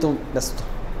দুনিয়া নিয়ে তো ব্যস্ত,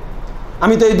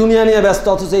 আমি তো এই দুনিয়া নিয়ে ব্যস্ত,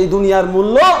 অথচ এই দুনিয়ার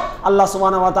মূল্য আল্লাহ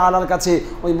সুবহানাহু ওয়া তাআলার কাছে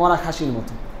ওই মরা খাসির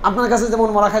মতো। আপনার কাছে যেমন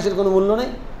মরা খাসির কোনো মূল্য নেই,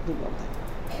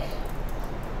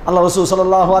 আল্লাহ রাসূল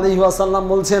সাল্লাল্লাহু আলাইহি ওয়াসাল্লাম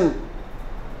বলছেন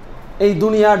এই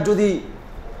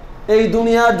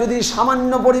দুনিয়ার যদি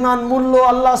সামান্য পরিমাণ মূল্য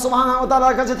আল্লাহ সুবহানাহু ওয়া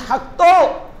তাআলার কাছে থাকতো,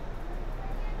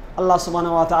 আল্লাহ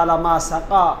সুবহানাহু ওয়া তাআলা মা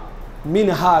সাকা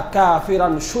মিনহা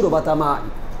কাফিরান শুরবাতা মা,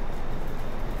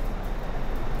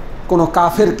 কোন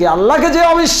কাফেরকে, আল্লাহকে যে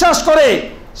অবিশ্বাস করে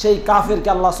সেই কাফেরকে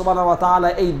আল্লাহ সুবহানাহু ওয়া তাআলা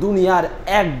এই দুনিয়ার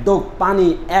 1 ডোক পানি,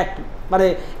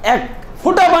 এক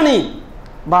ফোঁটা পানি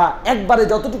বা একবারে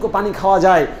যতটুকু পানি খাওয়া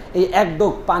যায় এই 1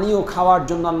 ডোক পানিও খাওয়ার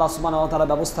জন্য আল্লাহ সুবহানাহু ওয়া তাআলা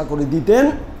ব্যবস্থা করে দিতেন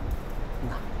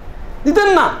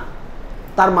না।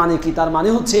 তার মানে কি? তার মানে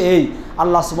হচ্ছে এই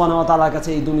আল্লাহ সুবহানাহু ওয়া তাআলার কাছে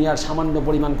এই দুনিয়ার সামান্য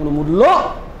পরিমাণ কোনো মূল্য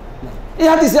নেই। এই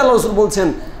হাদিসে আল্লাহ রাসূল বলছেন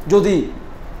যদি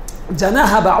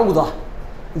জানাহা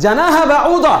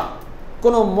বাউদা,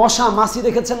 কোনো মশা মাছি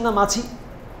দেখেছেন না?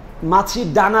 মাছির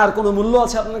ডানার কোনো মূল্য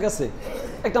আছে আপনার কাছে?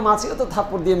 একটা মাছিকে তো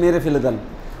থাপ্পড় দিয়ে মেরে ফেলে দেন,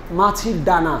 মাছির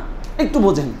ডানা একটু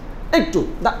বোঝেন,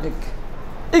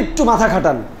 একটু মাথা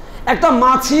খাটান। একটা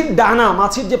মাছির ডানা,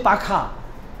 মাছির যে পাখা,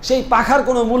 সেই পাখার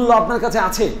কোনো মূল্য আপনার কাছে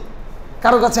আছে?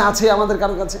 কারো কাছে আছে? আমাদের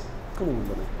কারো কাছে কোনো মূল্য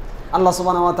নেই। আল্লাহ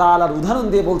সুবহানাহু ওয়া তাআলার উদাহরণ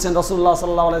দিয়ে বলছেন রাসূলুল্লাহ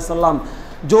সাল্লাল্লাহু আলাইহি সাল্লাম,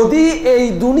 যদি এই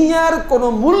দুনিয়ার কোনো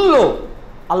মূল্য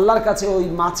আল্লাহর কাছে ওই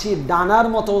মাছির ডানার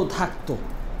মতো থাকতো,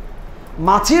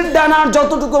 মাছির ডানার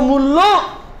যতটুকু মূল্য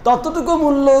ততটুকু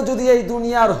মূল্য যদি এই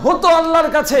দুনিয়ার হতো আল্লাহর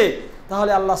কাছে,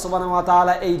 তাহলে আল্লাহ সুবহানাহু ওয়া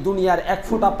তাআলা এই দুনিয়ার 1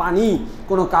 ফোঁটা পানি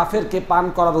কোনো কাফেরকে পান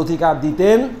করার অধিকার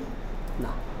দিতেন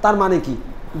না। তার মানে কি?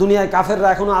 দুনিয়ায় কাফেররা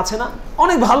এখনো আছে না?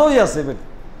 অনেক ভালোই আছে,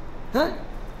 হ্যাঁ,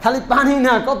 খালি পানি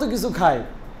না, কত কিছু খায়,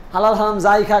 হালাল হারাম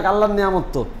যাই খাক, আল্লাহর নিয়ামত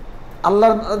তো,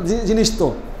 আল্লাহর জিনিস তো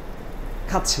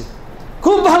খাচ্ছে,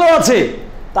 খুব ভালো আছে।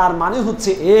 তার মানে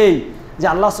হচ্ছে এই যে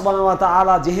আল্লাহ সুবহানাহু ওয়া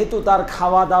তাআলা যেহেতু তার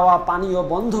খাওয়া দাওয়া পানীয়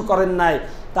বন্ধ করেন নাই,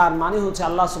 তার মানে হচ্ছে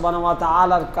আল্লাহ সুবহানাহু ওয়া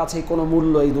তাআলার কাছে কোনো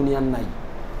মূল্য এই দুনিয়ার নাই।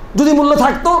 যদি মূল্য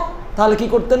থাকতো তাহলে কি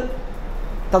করতেন?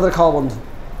 তাদের খাওয়া বন্ধ।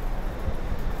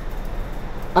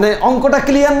 মানে অঙ্কটা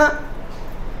ক্লিয়ার না?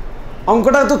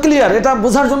 অঙ্কটা তো ক্লিয়ার, এটা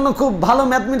বোঝার জন্য খুব ভালো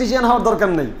ম্যাথমেটিশিয়ান হওয়ার দরকার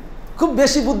নেই, খুব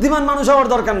বেশি বুদ্ধিমান মানুষ হওয়ার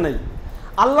দরকার নেই।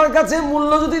 আল্লাহর কাছে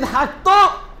মূল্য যদি থাকতো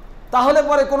তাহলে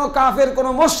পরে কোনো কাফের, কোনো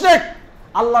মুশরিক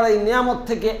আল্লাহর এই নিয়ামত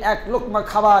থেকে 1 লোকমা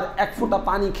খাবার, 1 ফোঁটা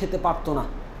পানি খেতে পারতো না।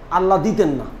 আল্লাহ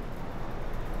দিতেন না,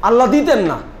 আল্লাহ দিতেন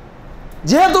না।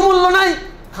 যেহেতু মূল্য নাই,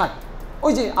 খাক।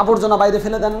 ওই যে আবর্জনা বাইরে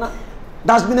ফেলে দেন না,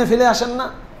 ডাস্টবিনে ফেলে আসেন না,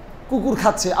 কুকুর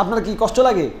খাচ্ছে, আপনার কি কষ্ট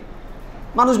লাগে?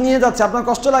 মানুষ নিয়ে যাচ্ছে, আপনার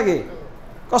কষ্ট লাগে?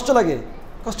 কষ্ট লাগে?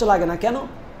 কষ্ট লাগে না কেন?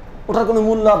 ওটার কোনো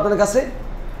মূল্য আপনার কাছে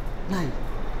নাই,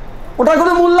 ওটার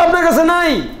কোনো মূল্য আপনার কাছে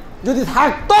নাই। যদি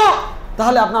থাকতো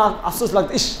তাহলে আপনার আফসোস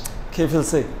লাগতো, ইস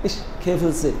খেয়ে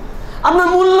ফেলছে। আপনার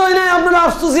মূল্যই নাই, আপনার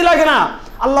আফসোসই লাগে না।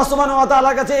 আল্লাহ সুবহানাহু ওয়া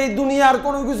তাআলার কাছে এই দুনিয়ার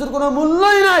কোনো কিছুর কোনো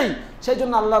মূল্যই নাই, সেই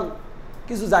জন্য আল্লাহর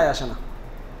কিছু যায় আসে না,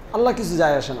 আল্লাহ কিছু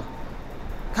যায় আসে না।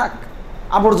 খাক,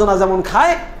 আবর্জনা যেমন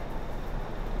খায়,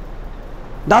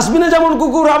 ডাস্টবিনে যেমন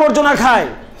কুকুর আবর্জনা খায়,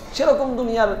 সেরকম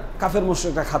দুনিয়ার কাফের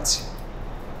মুশরিকরা খাচ্ছে,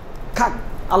 খাক,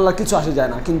 আল্লাহ কিছু আসে যায়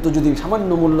না। কিন্তু যদি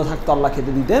সামান্য মূল্য থাকতো আল্লাহ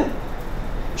খেতে দিতেন।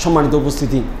 সম্মানিত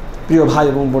উপস্থিতি, প্রিয় ভাই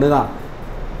এবং বোনেরা,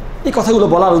 এই কথাগুলো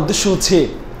বলার উদ্দেশ্য হচ্ছে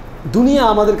দুনিয়া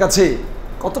আমাদের কাছে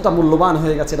কতটা মূল্যবান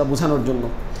হয়ে গেছে এটা বোঝানোর জন্য।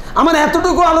 আমার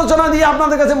এতটুকু আলোচনা দিয়ে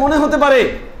আপনাদের কাছে মনে হতে পারে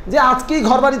যে আজকেই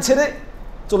ঘরবাড়ি ছেড়ে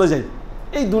চলে যাই,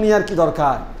 এই দুনিয়ার কি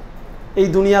দরকার, এই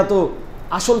দুনিয়া তো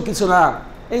আসল কিছু না,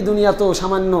 এই দুনিয়া তো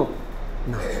সামান্য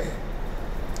না,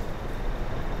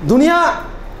 দুনিয়া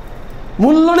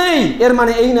মূল্য নেই। এর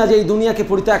মানে এই না যে এই দুনিয়াকে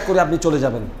পরিত্যাগ করে আপনি চলে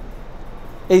যাবেন।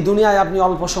 এই দুনিয়ায় আপনি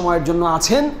অল্প সময়ের জন্য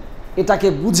আছেন, এটাকে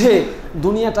বুঝে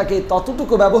দুনিয়াটাকে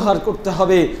ততটুকু ব্যবহার করতে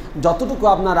হবে যতটুকু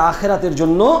আপনার আখেরাতের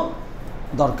জন্য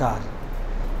দরকার।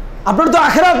 আপনার তো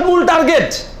আখেরাত মূল টার্গেট,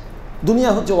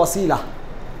 দুনিয়া হচ্ছে ওয়াসিলা।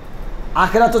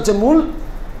 আখেরাত হচ্ছে মূল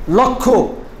লক্ষ্য,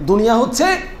 দুনিয়া হচ্ছে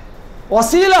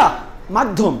ওয়াসিলা,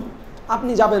 মাধ্যম।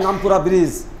 আপনি যাবেন রামপুরা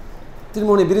ব্রিজ,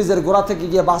 ত্রিমণি ব্রিজের গোড়া থেকে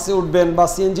গিয়ে বাসে উঠবেন বা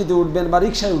সিএনজিতে উঠবেন বা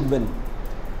রিক্সায় উঠবেন।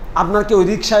 আপনার কি ওই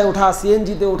রিক্সায় ওঠা,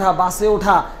 সিএনজিতে ওঠা, বাসে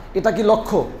ওঠা এটা কি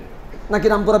লক্ষ্য, নাকি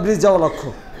রামপুরা ব্রিজ যাওয়া লক্ষ্য?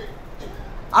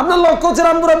 আপনার লক্ষ্য হচ্ছে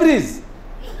রামপুরা ব্রিজ।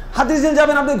 হাতিঝিল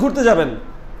যাবেন, আপনি ঘুরতে যাবেন,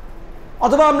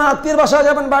 অথবা আপনার আত্মীয়ের বাসায়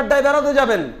যাবেন, বাড্ডায় বেড়াতে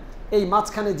যাবেন। এই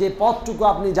মাঝখানে যে পথটুকু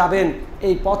আপনি যাবেন,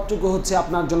 এই পথটুকু হচ্ছে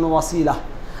আপনার জন্য ওয়াসিলা।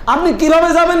 আপনি কিভাবে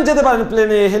যাবেন যেতে পারেন,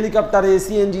 প্লেনে, হেলিকপ্টারে,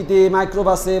 সিএনজিতে,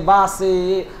 মাইক্রোবাসে, বাসে,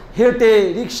 হেঁটে,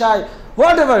 রিক্সায়,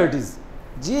 হোয়াট এভার ইট ইজ,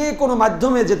 যে কোনো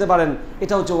মাধ্যমে যেতে পারেন।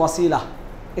 এটা হচ্ছে ওয়াসিলা,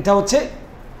 এটা হচ্ছে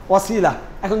ওয়াসিলা।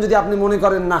 এখন যদি আপনি মনে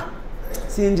করেন না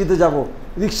সিএনজিতে যাব,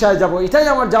 রিক্সায় যাব, এটাই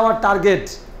আমার যাওয়ার টার্গেট,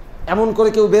 এমন করে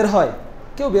কেউ বের হয়?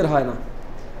 কেউ বের হয় না,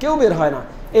 কেউ বের হয় না।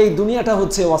 এই দুনিয়াটা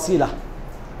হচ্ছে ওয়াসিলা।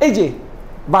 এই যে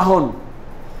বাহন,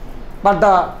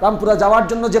 বাড্ডা রামপুরা যাওয়ার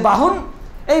জন্য যে বাহন,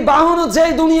 এই বাহন হচ্ছে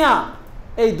এই দুনিয়া।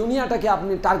 এই দুনিয়াটাকে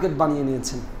আপনি টার্গেট বানিয়ে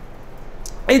নিয়েছেন,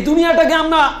 এই দুনিয়াটাকে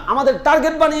আমরা আমাদের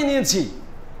টার্গেট বানিয়ে নিয়েছি।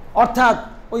 অর্থাৎ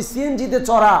ওই সিএনজিতে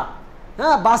চড়া,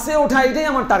 হ্যাঁ, বাসে ওঠা, এটাই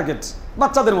আমার টার্গেট।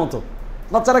 বাচ্চাদের মতো,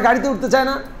 বাচ্চারা গাড়িতে উঠতে চায়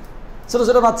না, ছোটো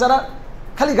ছোটো বাচ্চারা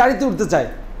খালি গাড়িতে উঠতে চায়,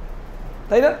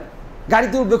 তাই না?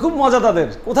 গাড়িতে উঠবে, খুব মজা তাদের।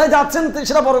 কোথায় যাচ্ছেন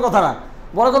সেটা বড় কথা না,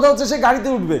 বড় কথা হচ্ছে সে গাড়িতে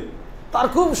উঠবে, তার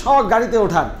খুব শখ গাড়িতে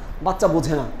ওঠার। বাচ্চা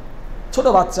বোঝে না, ছোট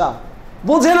বাচ্চা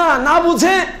বোঝে না, না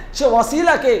বুঝে সে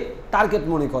ওয়াসিলাকে টার্গেট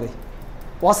মনে করে।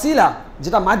 ওয়াসিলা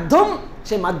যেটা মাধ্যম,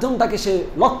 সেই মাধ্যমটাকে সে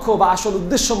লক্ষ্য বা আসল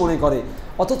উদ্দেশ্য মনে করে।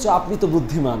 অথচ আপনি তো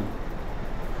বুদ্ধিমান,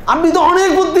 আপনি তো অনেক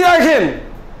বুদ্ধি রাখেন।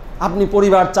 আপনি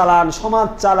পরিবার চালান, সমাজ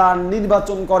চালান,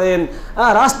 নির্বাচন করেন,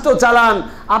 রাষ্ট্র চালান,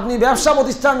 আপনি ব্যবসা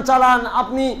প্রতিষ্ঠান চালান,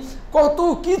 আপনি কত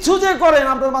কিছু যে করেন,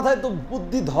 আপনার মাথায় তো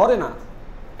বুদ্ধি ধরে না।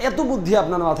 এত বুদ্ধি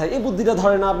আপনার মাথায়, এই বুদ্ধিটা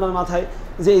ধরে না আপনার মাথায়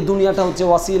যে এই দুনিয়াটা হচ্ছে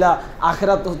ওয়াসিলা,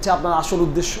 আখেরাত হচ্ছে আপনার আসল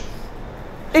উদ্দেশ্য।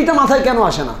 এইটা মাথায় কেন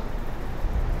আসে না?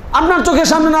 আপনার চোখের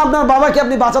সামনে না আপনার বাবাকে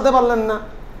আপনি বাঁচাতে পারলেন না?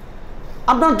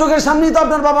 আপনার চোখের সামনেই তো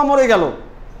আপনার বাবা মরে গেল।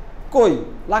 কই,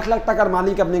 লাখ লাখ টাকার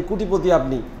মালিক আপনি, কোটিপতি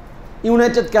আপনি,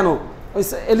 ইউনাইটেড কেন ওই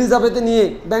এলিজাবেথে নিয়ে,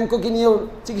 ব্যাংককে নিয়েও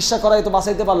চিকিৎসা করাই তো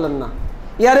বাঁচাইতে পারলেন না।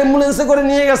 এয়ার অ্যাম্বুলেন্সে করে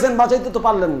নিয়ে গেছেন, বাঁচাইতে তো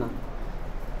পারলেন না।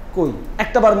 কই,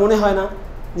 একটাবার মনে হয় না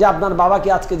যে আপনার বাবাকে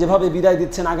আজকে যেভাবে বিদায়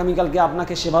দিচ্ছেন, আগামীকালকে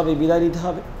আপনাকে সেভাবে বিদায় নিতে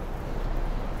হবে?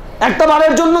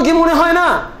 একটাবারের জন্য কি মনে হয় না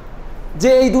যে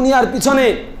এই দুনিয়ার পিছনে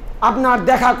আপনার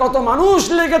দেখা কত মানুষ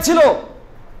লেগেছিল?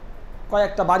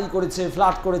 কয়েকটা বাড়ি করেছে,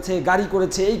 ফ্ল্যাট করেছে, গাড়ি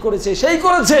করেছে, এই করেছে, সেই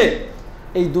করেছে।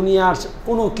 এই দুনিয়ার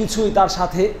কোনো কিছুই তার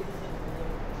সাথে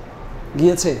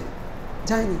গিয়েছে?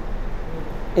 যায়নি।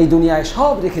 এই দুনিয়ায়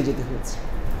সব রেখে যেতে হয়েছে,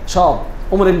 সব।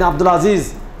 ওমর ইবনে আব্দুল আজিজ,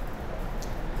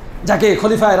 যাকে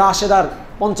খলিফায়ে রাশেদার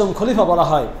পঞ্চম খলিফা বলা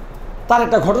হয়, তার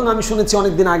একটা ঘটনা আমি শুনেছি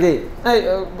অনেক দিন আগে,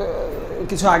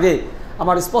 কিছু আগে,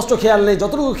 আমার স্পষ্ট খেয়াল নেই,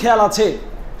 যতটুকু খেয়াল আছে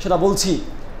সেটা বলছি।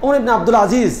 ওমর ইবনে আব্দুল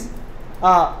আজিজ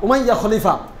উমাইয়া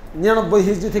খলিফা, 99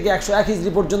 হিজরি থেকে 101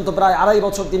 হিজরি পর্যন্ত প্রায় 2.5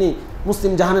 বছর তিনি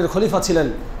মুসলিম জাহানের খলিফা ছিলেন।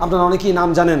 আপনারা অনেকেই নাম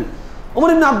জানেন।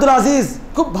 ওমর ইবনে আব্দুল আজিজ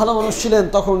খুব ভালো মানুষ ছিলেন।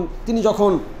 তখন তিনি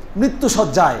যখন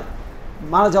মৃত্যুসজ্জায়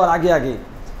মারা যাওয়ার আগে আগে,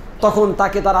 তখন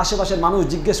তাকে তার আশেপাশের মানুষ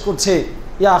জিজ্ঞেস করছে,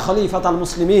 ইয়া খলিফাত আল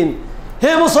মুসলিমিন,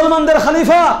 হে মুসলমানদের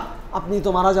খলিফা, আপনি তো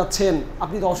মারা যাচ্ছেন,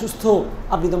 আপনি তো অসুস্থ,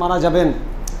 আপনি তো মারা যাবেন,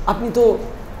 আপনি তো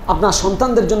আপনার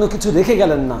সন্তানদের জন্য কিছু রেখে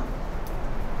গেলেন না।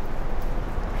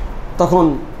 তখন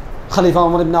খলিফা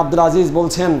ওমর ইবনে আব্দুল আজিজ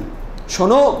বলছেন,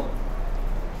 শোনো,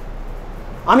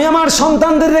 আমি আমার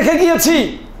সন্তানদের রেখে গিয়েছি।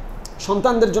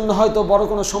 সন্তানদের জন্য হয়তো বড়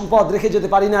কোনো সম্পদ রেখে যেতে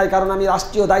পারি নাই, কারণ আমি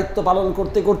রাষ্ট্রীয় দায়িত্ব পালন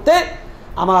করতে করতে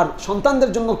আমার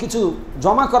সন্তানদের জন্য কিছু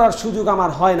জমা করার সুযোগ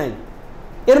আমার হয় নাই।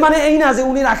 এর মানে এই না যে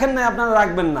উনি রাখেন নাই, আপনারা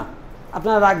রাখবেন না,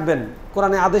 আপনারা রাখবেন।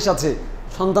 কোরআনে আদেশ আছে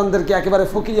সন্তানদেরকে একেবারে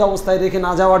ফকিরি অবস্থায় রেখে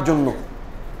না যাওয়ার জন্য।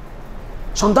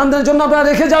 সন্তানদের জন্য আপনারা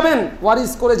রেখে যাবেন,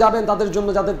 ওয়ারিস করে যাবেন তাদের জন্য,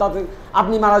 যাতে তাদের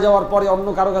আপনি মারা যাওয়ার পরে অন্য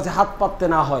কারো কাছে হাত পাততে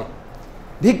না হয়,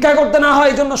 ভিক্ষা করতে না হয়,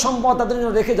 এই জন্য সম্পদ তাদের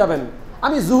জন্য রেখে যাবেন।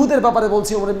 আমি জুহুদের ব্যাপারে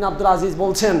বলছি। ওমর ইবনে আব্দুল আজিজ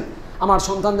বলছেন, আমার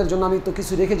সন্তানদের জন্য আমি তো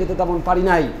কিছু রেখে যেতে তেমন পারি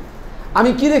নাই।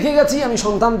 আমি কি রেখে গেছি? আমি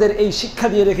সন্তানদের এই শিক্ষা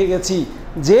দিয়ে রেখে গেছি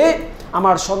যে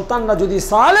আমার সন্তানরা যদি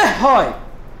সালেহ হয়,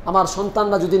 আমার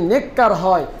সন্তানরা যদি নেককার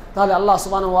হয়, তাহলে আল্লাহ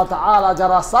সুবহানাহু ওয়া তাআলা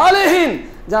যারা সালেহীন,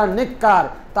 যারা নেককার,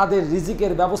 তাদের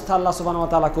রিজিকের ব্যবস্থা আল্লাহ সুবহানাহু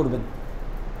ওয়া তাআলা করবেন।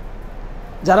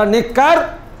 যারা নেককার,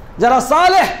 যারা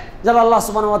সালেহ, যারা আল্লাহ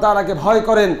সুবহানাহু ওয়া তাআলাকে ভয়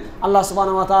করেন, আল্লাহ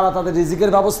সুবহানাহু ওয়া তাআলা তাদের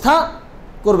রিজিকের ব্যবস্থা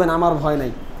করবেন। আমার ভয়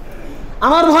নাই,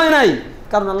 আমার ভয় নাই,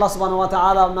 কারণ আল্লাহ সুবহানাহু ওয়া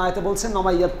তাআলা আয়াতে বলছেন,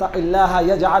 ওয়া ইয়াত্তাকিল্লাহা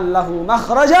ইয়াজআল লাহু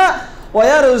মাখরাজা ওয়া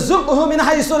ইয়ারযুকহু মিন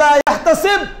হাইসু লা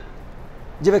ইয়াহতাসিব।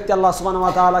 যে ব্যক্তি আল্লাহ সুবহানাহু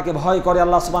ওয়া তাআলাকে ভয় করে,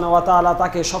 আল্লাহ সুবহানাহু ওয়া তাআলা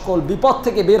তাকে সকল বিপদ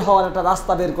থেকে বের হওয়ার একটা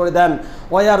রাস্তা বের করে দেন।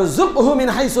 ওয়া ইয়ারযুকহু মিন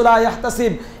হাইসু লা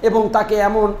ইয়াহতাসিব, এবং তাকে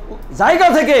এমন জায়গা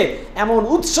থেকে, এমন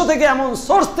উৎস থেকে, এমন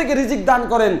সোর্স থেকে রিজিক দান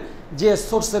করেন যে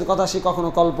সোর্সের কথা সে কখনো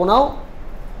কল্পনাও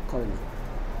করে না,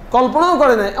 কল্পনাও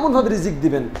করে না, এমনভাবে রিজিক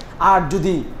দিবেন। আর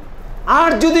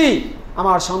যদি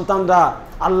আমার সন্তানরা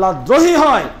আল্লাহ দ্রোহী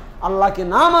হয়, আল্লাহকে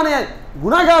না মানে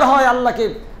গুনাহগার হয়, আল্লাহকে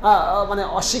মানে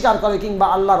অস্বীকার করে কিংবা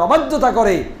আল্লাহর অবাধ্যতা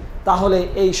করে, তাহলে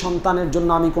এই সন্তানের জন্য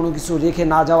আমি কোনো কিছু রেখে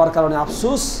না যাওয়ার কারণে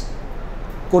আফসোস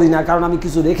করি না, কারণ আমি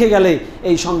কিছু রেখে গেলে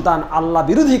এই সন্তান আল্লাহ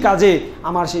বিরোধী কাজে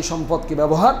আমার সেই সম্পদকে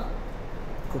ব্যবহার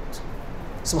করছে।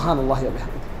 সুবহানাল্লাহ।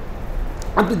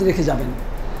 আপনি তো রেখে যাবেন,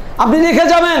 আপনি রেখে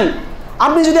যাবেন।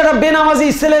 আপনি যদি একটা বেনামাজি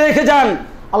ছেলে রেখে যান,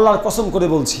 আল্লাহর কসম করে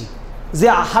বলছি, যে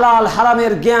হালাল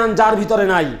হারামের জ্ঞান যার ভিতরে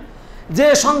নাই, যে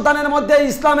সন্তানের মধ্যে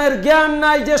ইসলামের জ্ঞান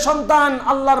নাই, যে সন্তান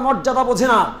আল্লাহর মর্যাদা বোঝে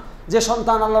না, যে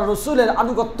সন্তান আল্লাহর রসুলের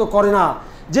আনুগত্য করে না,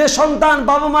 যে সন্তান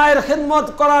বাবা মায়ের খেদমত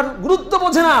করার গুরুত্ব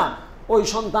বোঝে না, ওই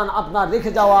সন্তান আপনার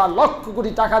রেখে যাওয়া লক্ষ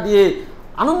কোটি টাকা দিয়ে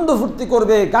আনন্দ ফুর্তি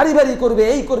করবে, গাড়ি বাড়ি করবে,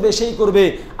 এই করবে সেই করবে,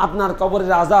 আপনার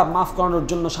কবরের আযাব মাফ করানোর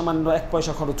জন্য সামান্য 1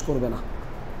 পয়সা খরচ করবে না,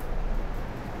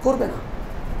 করবে না।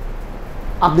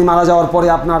 আপনি মারা যাওয়ার পরে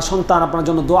আপনার সন্তান আপনার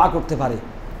জন্য দোয়া করতে পারে,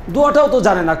 দোয়াটাও তো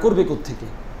জানে না, করবে কোত্থেকে?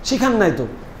 শিখান নাই তো,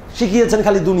 শিখিয়েছেন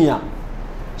খালি দুনিয়া,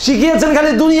 শিখিয়েছেন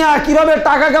খালি দুনিয়া, কিভাবে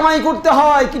টাকা কামাই করতে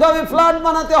হয়, কিভাবে ফ্ল্যাট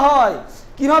বানাতে হয়,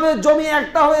 কিভাবে জমি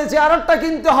একটা হয়েছে আর একটা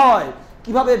কিনতে হয়,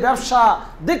 কিভাবে ব্যবসা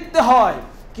দেখতে হয়,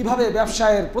 কিভাবে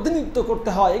ব্যবসায়ের প্রতিনিধিত্ব করতে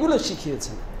হয়, এগুলো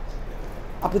শিখিয়েছেন।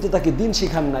 আপনি তো তাকে দিন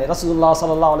শিখান নাই। রাসূলুল্লাহ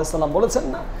সাল্লাল্লাহু আলাইহি সাল্লাম বলেছেন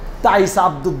না, তাইসা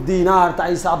আব্দুদ দিনার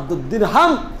তাইসা আব্দুদ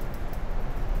দিরহাম,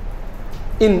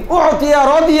 ইন উতিয়া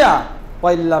রাদিয়া ওয়া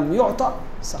ইল্লাম ইউতা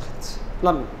সাখিত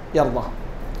লাম ইয়ারদা,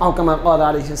 আও কামা ক্বালা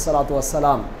আলাইহিস সালাতু ওয়াস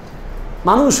সালাম।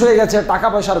 মানুষ হয়ে গেছে টাকা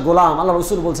পয়সার গোলাম। আল্লাহ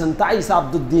রাসূল বলছেন, তাইসা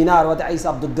আব্দুদ দিনার ওয়া তাইসা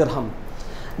আব্দুদ দিরহাম,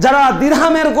 যারা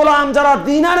দিরহামের গোলাম, যারা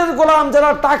দিনারের গোলাম, যারা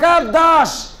টাকার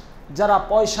দাস, যারা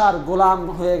পয়সার গোলাম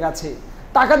হয়ে গেছে।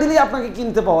 টাকা দিলেই আপনাকে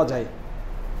কিনতে পাওয়া যায়,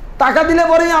 টাকা দিলে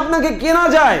পরেই আপনাকে কেনা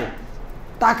যায়,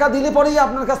 টাকা দিলে পরেই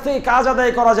আপনার কাছ থেকে কাজ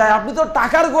আদায় করা যায়। আপনি তো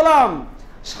টাকার গোলাম,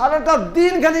 সারাটা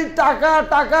দিন খালি টাকা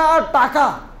টাকা আর টাকা।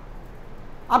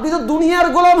 আপনি তো দুনিয়ার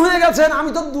গোলাম হয়ে গেছেন,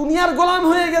 আমি তো দুনিয়ার গোলাম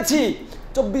হয়ে গেছি।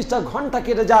 24টা ঘন্টা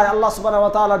কেটে যায় আল্লাহ সুবহানাহু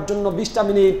ওয়া তাআলার জন্য, 20টা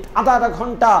মিনিট, আধা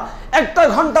ঘন্টা, 1টা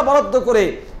ঘন্টা বরাদ্দ করে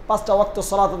 5টা ওয়াক্ত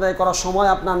সালাত আদায় করার সময়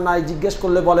আপনার নাই। জিজ্ঞেস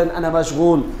করলে বলেন আনা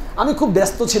মাশগুল, আমি খুব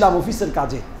ব্যস্ত ছিলাম অফিসের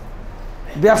কাজে,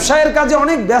 ব্যবসায়ের কাজে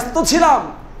অনেক ব্যস্ত ছিলাম,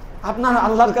 আপনার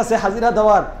আল্লাহর কাছে হাজিরা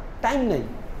দেওয়ার টাইম নেই।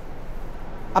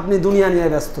 আপনি দুনিয়া নিয়ে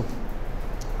ব্যস্ত,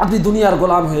 আপনি দুনিয়ার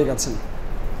গোলাম হয়ে গেছেন।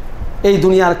 এই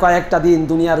দুনিয়ার কয়েকটা দিন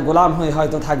দুনিয়ার গোলাম হয়ে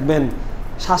হয়তো থাকবেন,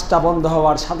 শ্বাসটা বন্ধ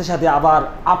হওয়ার সাথে সাথে আবার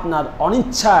আপনার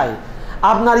অনিচ্ছায়,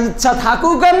 আপনার ইচ্ছা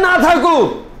থাকুক আর না থাকুক,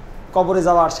 কবরে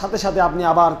যাওয়ার সাথে সাথে আপনি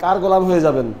আবার কার গোলাম হয়ে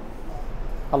যাবেন?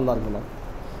 আল্লাহর গোলাম।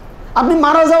 আপনি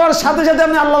মারা যাওয়ার সাথে সাথে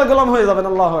আপনি আল্লাহর গোলাম হয়ে যাবেন।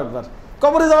 আল্লাহু আকবার।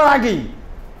 কবরে যাওয়ার আগেই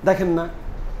দেখেন না,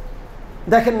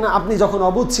 দেখেন না, আপনি যখন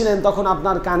অবুঝ ছিলেন তখন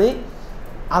আপনার কানে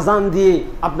আজান দিয়ে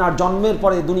আপনার জন্মের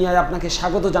পরে দুনিয়ায় আপনাকে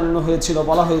স্বাগত জানানো হয়েছিল,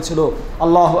 বলা হয়েছিল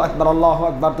আল্লাহু আকবার, আল্লাহু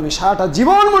আকবার। তুমি সারাটা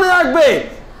জীবন মনে রাখবে,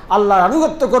 আল্লাহর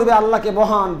আনুগত্য করবে, আল্লাহকে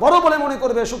মহান বড় বলে মনে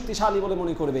করবে, শক্তিশালী বলে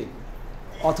মনে করবে।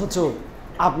 অথচ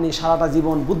আপনি সারাটা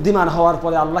জীবন বুদ্ধিমান হওয়ার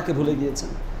পরে আল্লাহকে ভুলে গিয়েছেন।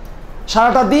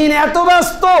 সারাটা দিন এত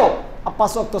ব্যস্ত,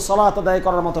 5 ওয়াক্ত সালাত আদায়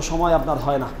করার মতো সময় আপনার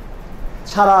হয় না।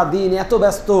 সারা দিন এত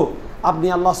ব্যস্ত, আপনি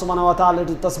আল্লাহ সুবহানাহু ওয়া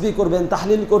তাআলার তাসবিহ করবেন,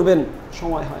 তাহলিল করবেন,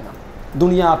 সময় হয় না।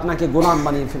 দুনিয়া আপনাকে গোলাম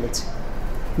বানিয়ে ফেলেছে,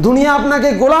 দুনিয়া আপনাকে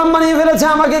গোলাম বানিয়ে ফেলেছে,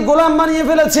 আমাকে গোলাম বানিয়ে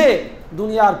ফেলেছে।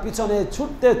 দুনিয়ার পিছনে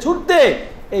ছুটতে ছুটতে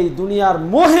এই দুনিয়ার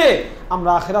মোহে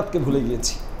আমরা আখিরাতকে ভুলে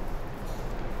গিয়েছি।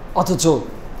 অথচ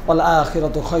ওয়াল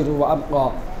আখিরাতু খায়রু ওয়া আবকা,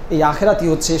 এই আখিরাতই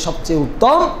হচ্ছে সবচেয়ে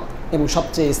উত্তম এবং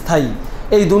সবচেয়ে স্থায়ী।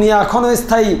 এই দুনিয়া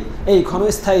ক্ষণস্থায়ী, এই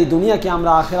ক্ষণস্থায়ী দুনিয়াকে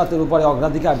আমরা আখিরাতের উপরে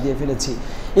অগ্রাধিকার দিয়ে ফেলেছি।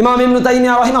 ইমাম ইবনে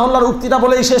তাইমিয়া রাহিমাহুল্লাহর উক্তিটা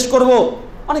বলেই শেষ করব।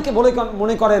 অনেকে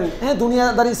মনে করেন হ্যাঁ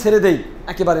দুনিয়াদারি ছেড়ে দেই,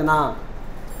 একেবারে না।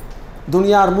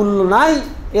 দুনিয়ার মূল্য নাই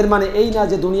এর মানে এই না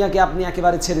যে দুনিয়াকে আপনি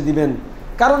একেবারে ছেড়ে দিবেন।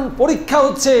 কারণ পরীক্ষা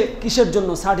হচ্ছে কিসের জন্য?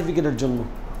 সার্টিফিকেটের জন্য।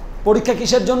 পরীক্ষা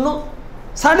কিসের জন্য?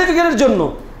 সার্টিফিকেটের জন্য।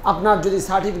 আপনার যদি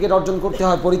সার্টিফিকেট অর্জন করতে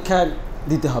হয় পরীক্ষা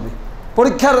দিতে হবে।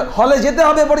 পরীক্ষার হলে যেতে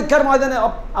হবে, পরীক্ষার ময়দানে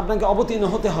আপনাকে অবতীর্ণ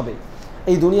হতে হবে।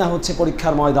 এই দুনিয়া হচ্ছে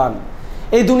পরীক্ষার ময়দান।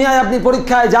 এই দুনিয়ায় আপনি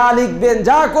পরীক্ষায় যা লিখবেন,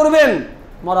 যা করবেন,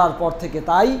 মরার পর থেকে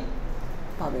তাই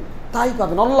পাবেন, তাই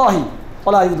পাবেন। আল্লাহি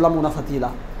ওয়ালা ইউযলামুনা ফাতিলা।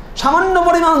 সামান্য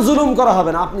পরিমাণ জুলুম করা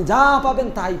হবে না, আপনি যা পাবেন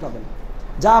তাই পাবেন,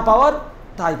 যা পাওয়ার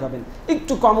তাই পাবেন।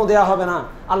 একটু কমও দেওয়া হবে না।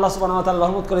 আল্লাহ সুবহানাহু ওয়া তাআলা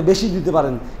রহমত করে বেশি দিতে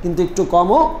পারেন, কিন্তু একটু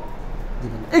কমও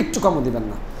দিবেন, একটু কমও দিবেন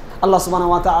না। আল্লাহ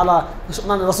সুবহানাহু ওয়া তাআলা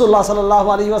মানে রাসূলুল্লাহ সাল্লাল্লাহু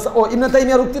আলাইহি ওয়াসাল্লাম ইবনে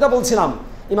তাইমিয়ার উক্তিটা বলছিলাম।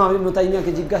 ইমাম ইবনে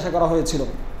তাইমিয়াকে জিজ্ঞাসা করা হয়েছিল,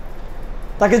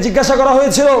 তাকে জিজ্ঞাসা করা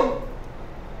হয়েছিল,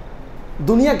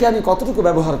 দুনিয়াকে আমি কতটুকু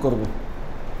ব্যবহার করব?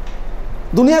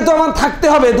 দুনিয়া তো আমার থাকতে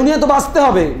হবে, দুনিয়া তো বাঁচতে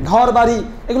হবে, ঘর বাড়ি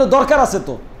এগুলো দরকার আছে,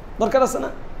 তো দরকার আছে না?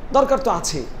 দরকার তো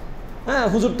আছে। হ্যাঁ,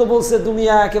 হুজুর তো বলছে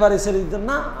দুনিয়া একেবারে ছেড়ে দিতে,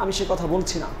 না আমি সে কথা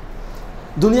বলছি না।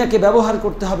 দুনিয়াকে ব্যবহার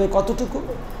করতে হবে কতটুকু?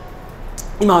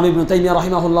 ইমাম ইবনে তাইমিয়া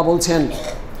রাহিমাহুল্লাহ বলছেন,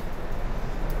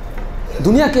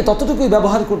 দুনিয়াকে ততটুকুই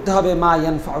ব্যবহার করতে হবে মা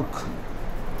ইয়ানফাউক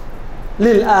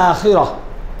লিল আখিরাহ,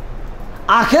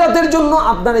 আখিরাতের জন্য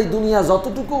আপনার এই দুনিয়া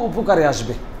যতটুকু উপকারে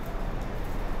আসবে।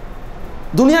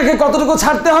 দুনিয়াকে কতটুকু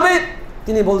ছাড়তে হবে?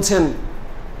 তিনি বলছেন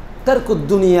তারকুদ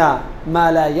দুনিয়া মা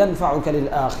লা ইয়ানফাউকা লিল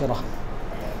আখিরাহ,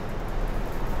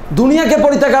 দুনিয়াকে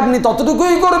পরিত্যাগ আপনি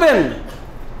ততটুকুই করবেন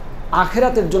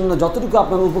আখিরাতের জন্য যতটুকু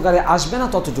আপনার উপকারে আসবে না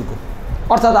ততটুকু।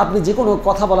 অর্থাৎ আপনি যে কোনো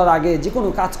কথা বলার আগে, যে কোনো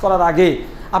কাজ করার আগে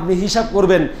আপনি হিসাব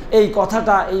করবেন, এই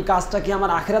কথাটা, এই কাজটা কি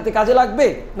আমার আখিরাতে কাজে লাগবে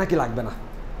নাকি লাগবে না?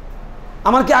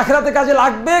 আমার কি আখিরাতে কাজে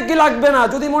লাগবে কি লাগবে না?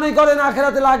 যদি মনে করেন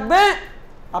আখিরাতে লাগবে,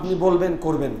 আপনি বলবেন,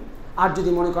 করবেন। আর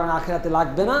যদি মনে করেন আখিরাতে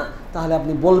লাগবে না, তাহলে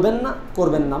আপনি বলবেন না,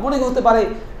 করবেন না। মনে হতে পারে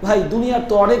ভাই দুনিয়ার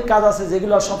তো অনেক কাজ আছে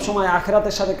যেগুলো সবসময়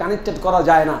আখিরাতের সাথে কানেক্টেড করা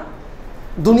যায় না।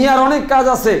 দুনিয়ার অনেক কাজ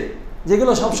আছে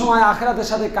যেগুলো সবসময় আখিরাতের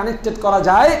সাথে কানেক্টেড করা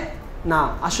যায় না।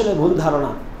 আসলে ভুল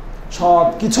ধারণা। সব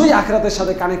কিছুই আখিরাতের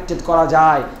সাথে কানেক্টেড করা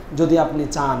যায় যদি আপনি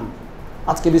চান।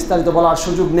 আজকে বিস্তারিত বলার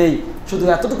সুযোগ নেই, শুধু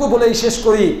এতটুকু বলেই শেষ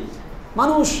করি।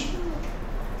 মানুষ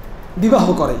বিবাহ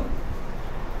করে,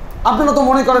 আপনারা তো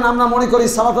মনে করেন, আমরা মনে করি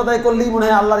সালাত আদায় করলেই মনে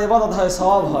হয় আল্লাহর ইবাদত হয়,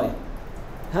 সওয়াব হয়।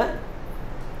 হ্যাঁ,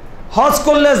 হজ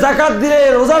করলে, যাকাত দিলে,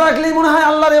 রোজা রাখলেই মনে হয়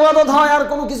আল্লাহর ইবাদত হয়, আর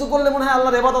কোনো কিছু করলে মনে হয়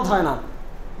আল্লাহর ইবাদত হয় না।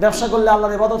 ব্যবসা করলে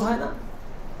আল্লাহর ইবাদত হয় না,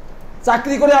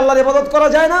 চাকরি করে আল্লাহর ইবাদত করা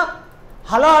যায় না,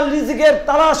 হালাল রিজিকের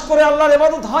তালাশ করে আল্লাহর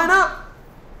ইবাদত হয় না,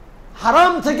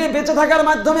 হারাম থেকে বেঁচে থাকার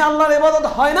মাধ্যমে আল্লাহর ইবাদত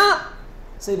হয় না।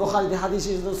 সেই বুখারীতে হাদিস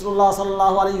রাসূলুল্লাহ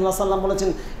সাল্লাল্লাহু আলাইহি ওয়াসাল্লাম বলেছেন,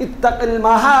 ইত্তাকিল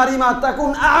মাহারিমা তাকুন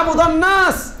আ'বুদান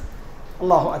নাস।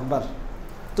 আল্লাহু আকবার।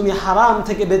 তুমি হারাম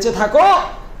থেকে বেঁচে থাকো,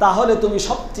 তাহলে তুমি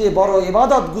সবচেয়ে বড়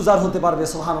ইবাদত গুজার হতে পারবে।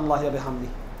 সুবহানাল্লাহি ওয়া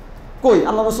বিহামদিহি। কই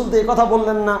আল্লাহ রাসূল তো এই কথা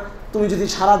বললেন না, তুমি যদি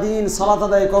সারাদিন সালাত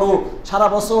আদায় করো, সারা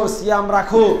বছর সিয়াম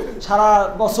রাখো, সারা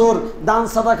বছর দান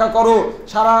সাদাকা করো,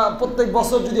 প্রত্যেক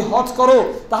বছর যদি হজ করো,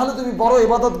 তাহলে তুমি বড়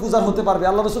ইবাদত গুজার হতে পারবে।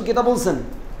 আল্লাহ রাসূল কি এটা বলছেন?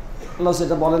 আল্লাহ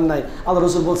সেটা বলেন নাই। আল্লাহ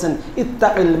রাসূল বলছেন,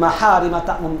 ইত্তাকিল মাহারিমা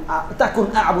তাকুন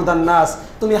আ'বুদান নাস।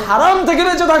 তুমি হারাম থেকে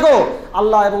বেঁচে থাকো,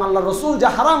 আল্লাহ এবং আল্লাহ রাসূল যা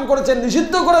হারাম করেছেন,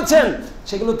 নিষিদ্ধ করেছেন,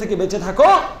 সেগুলো থেকে বেঁচে থাকো,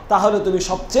 তাহলে তুমি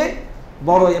সবচেয়ে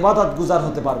বড় ইবাদত গুজার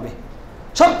হতে পারবে,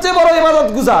 সবচেয়ে বড় ইবাদত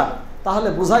গুজার। তাহলে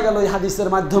বোঝা গেল এই হাদিসের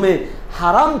মাধ্যমে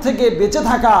হারাম থেকে বেঁচে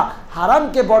থাকা,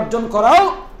 হারামকে বর্জন করাও।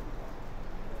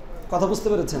 কথা বুঝতে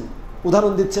পেরেছেন?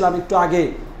 উদাহরণ দিচ্ছিলাম একটু আগে,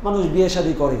 মানুষ বিয়ে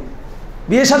শাদী করে,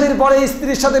 বিয়ে শাদীর পরে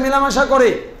স্ত্রীর সাথে মেলামেশা করে,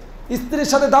 স্ত্রীর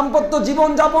সাথে দাম্পত্য জীবন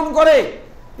যাপন করে,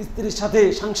 স্ত্রীর সাথে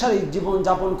সাংসারিক জীবন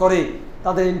যাপন করে,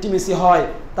 তাদের ইন্টিমেসি হয়,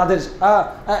 তাদের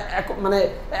মানে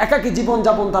একাকী জীবন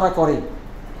যাপন তারা করে।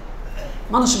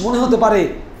 মানুষ মনে হতে পারে,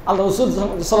 আল্লাহ রাসূল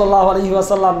সাল্লাল্লাহু আলাইহি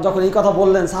ওয়াসাল্লাম যখন এই কথা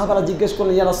বললেন, সাহাবারা জিজ্ঞেস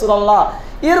করলেন, ইয়া রাসূলুল্লাহ,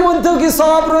 এর মধ্যেও কি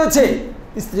সওয়াব রয়েছে?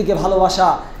 স্ত্রীকে ভালোবাসা,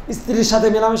 স্ত্রীর সাথে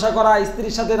মেলামেশা করা,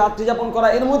 স্ত্রীর সাথে রাত্রি যাপন করা,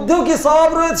 এর মধ্যেও কি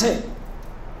সওয়াব রয়েছে?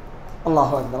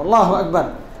 আল্লাহু আকবার, আল্লাহু আকবার।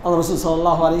 আল্লাহ রাসূল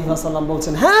সাল্লাল্লাহু আলাইহি ওয়াসাল্লাম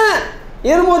বলছেন, হ্যাঁ,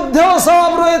 এর মধ্যেও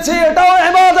সওয়াব রয়েছে, এটাও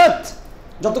ইবাদত,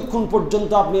 যতক্ষণ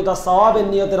পর্যন্ত আপনি এটা সওয়াবের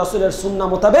নিয়তে রাসূলের সুন্নাহ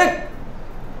মোতাবেক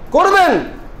করবেন।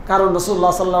 কারণ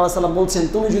রাসূলুল্লাহ সাল্লাল্লাহু আলাইহি ওয়াসাল্লাম বলছেন,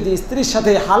 তুমি যদি স্ত্রীর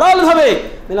সাথে হালালভাবে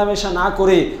মেলামেশা না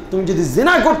করে তুমি যদি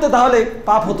জিনা করতে, তাহলে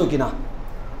পাপ হতো কিনা?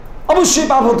 অবশ্যই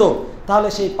পাপ হতো। তাহলে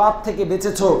সেই পাপ থেকে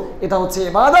বেঁচেছো, এটা হচ্ছে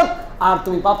ইবাদত। আর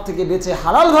তুমি পাপ থেকে বেঁচে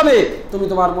হালালভাবে তুমি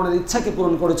তোমার মনের ইচ্ছাকে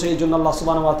পূরণ করেছো, এই জন্য আল্লাহ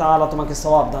সুবহানাহু ওয়া তাআলা তোমাকে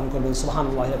সওয়াব দান করবেন।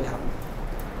 সুবহানাল্লাহি ওয়া বিহামদিহি।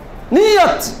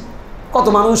 নিয়ত। কত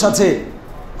মানুষ আছে,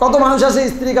 কত মানুষ আছে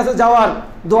স্ত্রীর কাছে যাওয়ার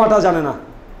দোয়াটা জানে না,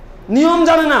 নিয়ম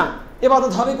জানে না।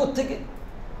 ইবাদত হবে কোত্থেকে?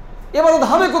 ইবাদত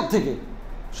হবে কোত্থেকে?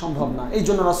 সম্ভব না। এই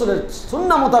জন্য রাসূলের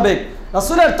সুন্নাহ মোতাবেক,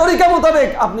 রাসূলের তরিকা মোতাবেক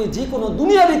আপনি যে কোনো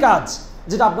দুনিয়াবি কাজ,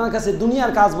 যেটা আপনার কাছে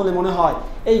দুনিয়ার কাজ বলে মনে হয়,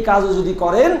 এই কাজও যদি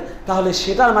করেন, তাহলে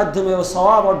সেটার মাধ্যমেও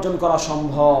সওয়াব অর্জন করা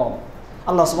সম্ভব।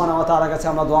 আল্লাহ সুবহানাহু ওয়া তাআলার কাছে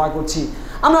আমরা দোয়া করছি,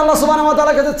 আমরা আল্লাহ সুবহানাহু ওয়া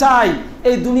তাআলার কাছে চাই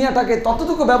এই দুনিয়াটাকে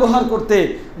ততটুকু ব্যবহার করতে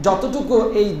যতটুকু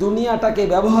এই দুনিয়াটাকে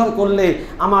ব্যবহার করলে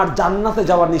আমার জান্নাতে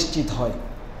যাওয়া নিশ্চিত হয়।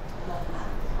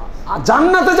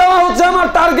 জান্নাতে যাওয়া হচ্ছে আমার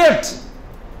টার্গেট,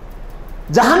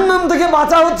 জাহান্নাম থেকে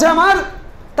বাঁচা হচ্ছে আমার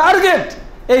টার্গেট।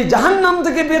 এই জাহান্নাম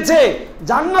থেকে বেঁচে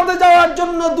জান্নাতে যাওয়ার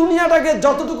জন্য দুনিয়াটাকে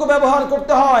যতটুকু ব্যবহার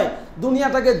করতে হয়,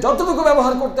 দুনিয়াটাকে যতটুকু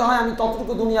ব্যবহার করতে হয় আমি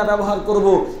ততটুকু দুনিয়া ব্যবহার করব।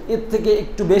 এর থেকে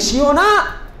একটু বেশিও না,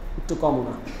 একটু কমও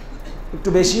না, একটু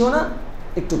বেশিও না,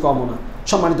 একটু কমও না।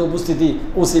 সম্মানিত উপস্থিতি,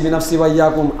 ওসি বিনাফসি ওয়া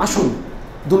ইয়াকুম, আসুন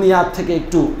দুনিয়ার থেকে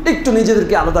একটু একটু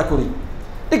নিজেদেরকে আলাদা করি,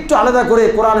 একটু আলাদা করে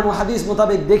কোরআন এবং হাদিস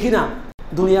মোতাবেক দেখি না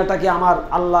দুনিয়াটাকে আমার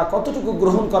আল্লাহ কতটুকু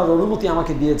গ্রহণ করার অনুমতি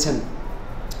আমাকে দিয়েছেন।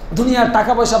 দুনিয়ার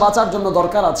টাকা পয়সা বাঁচার জন্য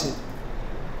দরকার আছে,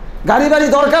 গাড়ি বাড়ি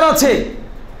দরকার আছে,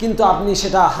 কিন্তু আপনি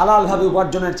সেটা হালালভাবে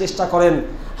উপার্জনের চেষ্টা করেন,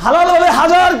 হালালভাবে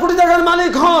হাজার কোটি টাকার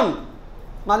মালিক হন।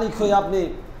 মালিক হয়ে আপনি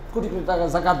কোটি কোটি টাকা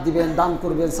যাকাত দিবেন, দান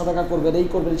করবেন, সাদাকা করবেন, এই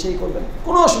করবেন, সেই করবেন,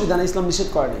 কোনো অসুবিধা নেই, ইসলাম নিষেধ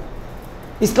করেনি।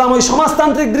 ইসলাম ওই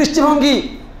সমাজতান্ত্রিক দৃষ্টিভঙ্গি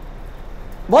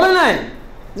বলে নাই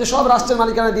যে সব রাষ্ট্রের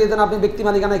মালিকানা দিয়ে দেন, আপনি ব্যক্তি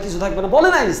মালিকানায় কিছু থাকবে না, বলে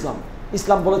নাই ইসলাম।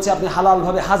 ইসলাম বলেছে আপনি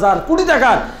হালালভাবে হাজার কোটি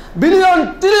টাকার, বিলিয়ন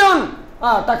ট্রিলিয়ন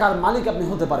টাকার মালিক আপনি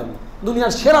হতে পারেন,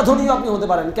 দুনিয়ার সেরা ধনীও আপনি হতে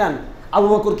পারেন। কেন? আবু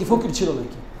বকর কি ফকির ছিল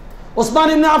নাকি? ওসমান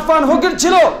ইবনে আফফান ফকির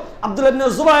ছিল, আব্দুল্লাহ ইবনে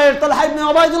জুবায়ের, তালহা ইবনে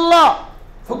উবাইদুল্লাহ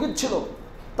ফকির ছিল।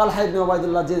 তালহা ইবনে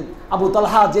উবাইদুল্লাহ যে আবু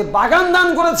তালহা যে বাগান দান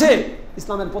করেছে,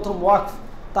 ইসলামের প্রথম ওয়াকফ,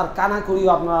 তার কানা করিও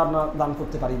আপনারা দান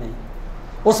করতে পারি নাই।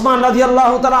 ওসমান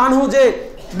রাদিয়াল্লাহু তাআলা আনহু যে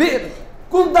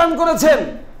কূপ দান করেছেন,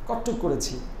 কট্টুক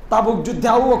করেছি। তাবুক যুদ্ধে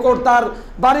আবু বকর তার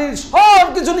বাড়ির সব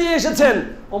কিছু নিয়ে এসেছেন,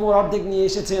 ওমর অর্ধেক নিয়ে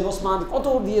এসেছেন, ওসমান কত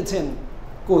দিয়েছেন,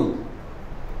 কই?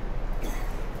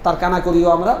 তার কানা করিও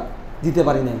আমরা দিতে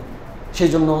পারি নাই। সেই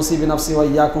জন্য ওসি বিনাফসি ওয়া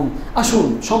ইয়াকুম, আসুন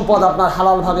সম্পদ আপনার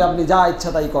হালালভাবে আপনি যা ইচ্ছা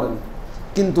তাই করেন,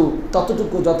 কিন্তু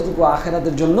ততটুকু যতটুকু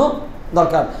আখিরাতের জন্য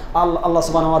দরকার। আল্লাহ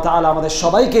সুবহানাহু ওয়া তাআলা আমাদের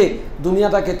সবাইকে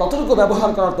দুনিয়াটাকে ততটুকু ব্যবহার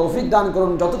করার তৌফিক দান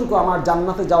করুন যতটুকু আমার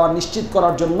জান্নাতে যাওয়া নিশ্চিত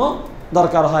করার জন্য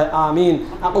দরকার হয়। আমিন।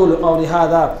 আকুলু কাউলি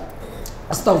হাযা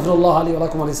আস্তাগফিরুল্লাহ লি ওয়া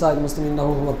লাকুম ওয়া লিসাইরিল মুসলিমিন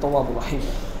ইন্নাহু হুয়াত তাওয়াবুর রাহিম।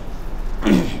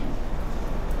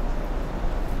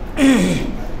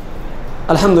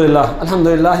 আলহামদুলিল্লাহ,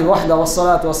 আলহামদুলিল্লাহ ওয়াহদা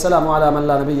ওয়াসসালাতু ওয়াসসালামু আলা মান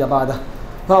লা নাবিয়্যা বা'দা।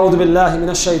 ফাআউযু বিল্লাহি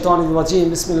মিনাশ শাইতানির রাজীম।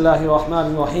 বিসমিল্লাহির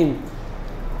রাহমানির রাহিম।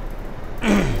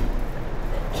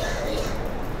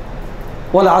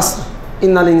 ওয়াল আসর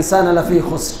ইন্নাল ইনসানা লাফি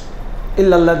খুসর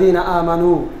ইল্লা আল্লাযীনা আমানু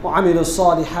ওয়া আমিলুস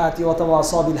সালিহাতি ওয়া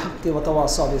তাওয়াসাউ বিল হাক্কি ওয়া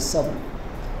তাওয়াসাউ বিস সাবর।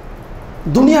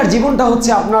 দুনিয়ার জীবনটা হচ্ছে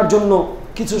আপনার জন্য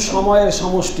কিছু সময়ের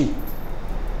সমষ্টি,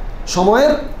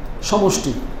 সময়ের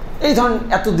সমষ্টি। এই ধরুন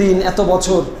এত দিন, এত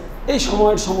বছর, এই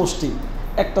সময়ের সমষ্টি।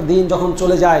 একটা দিন যখন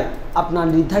চলে যায়, আপনার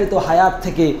নির্ধারিত হায়াত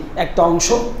থেকে একটা অংশ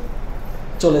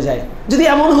চলে যায়। যদি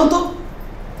এমন হতো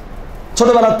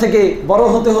ছোটবেলার থেকে বড়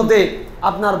হতে হতে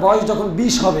আপনার বয়স যখন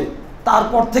 20 হবে,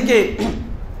 তারপর থেকে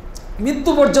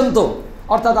মৃত্যু পর্যন্ত,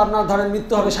 অর্থাৎ আপনার ধরেন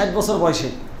মৃত্যু হবে 60 বছর বয়সে,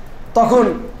 তখন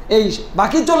এই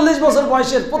বাকি 40 বছর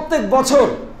বয়সের প্রত্যেক বছর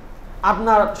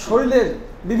আপনার শরীরের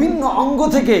বিভিন্ন অঙ্গ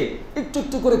থেকে একটু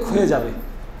একটু করে ক্ষয়ে যাবে,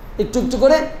 একটু একটু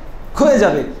করে ক্ষয়ে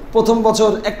যাবে। প্রথম বছর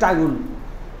একটা আঙুল,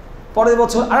 পরের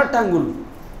বছর আরেকটা আঙুল,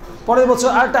 পরের বছর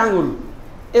আরেকটা আঙুল,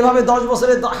 এভাবে 10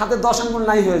 বছরে হাতে 10 আঙুল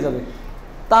নাই হয়ে যাবে।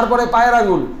 তারপরে পায়ের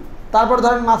আঙুল, তারপর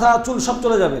ধরেন মাথা চুল সব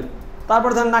চলে যাবে, তারপর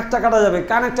ধরেন নাকটা কাটা যাবে,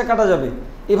 কান একটা কাটা যাবে।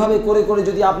 এভাবে করে করে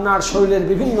যদি আপনার শরীরের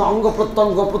বিভিন্ন অঙ্গ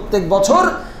প্রত্যঙ্গ প্রত্যেক বছর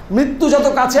মৃত্যু যত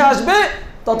কাছে আসবে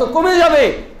তত কমে যাবে,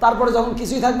 তারপরে যখন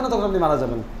কিছুই থাকবে না তখন আপনি মারা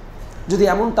যাবেন। যদি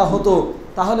এমনটা হতো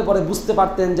তাহলে পরে বুঝতে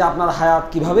পারতেন যে আপনার হায়াত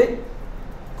কিভাবে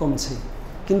কমছে।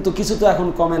 কিন্তু কিছু তো এখন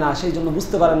কমে না, সেই জন্য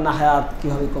বুঝতে পারেন না হায়াত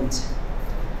কিভাবে কমছে।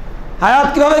 হায়াত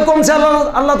কিভাবে কমছে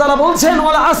আল্লাহ তাআলা বলছেন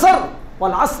ওয়াল আসর,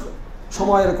 ওয়াল আসর,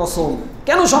 সময়ের কসম।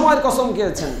 কেন সময়ের কসম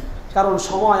খেয়েছেন? কারণ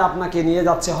সময় আপনাকে নিয়ে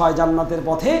যাচ্ছে হয় জান্নাতের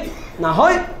পথে, না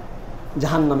হয়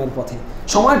জাহান্নামের পথে।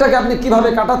 সময়টাকে আপনি কিভাবে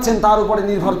কাটাচ্ছেন তার উপরে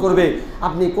নির্ভর করবে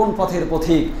আপনি কোন পথের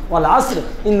পথিক। ওয়াল আসর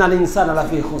ইন্নাল ইনসানা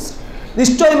লাফি খুসর,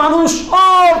 নিশ্চয়ই মানুষ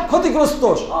সব ক্ষতিগ্রস্ত,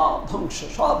 সব ধ্বংস,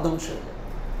 সব ধ্বংস।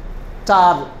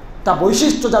 চারটা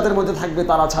বৈশিষ্ট্য যাদের মধ্যে থাকবে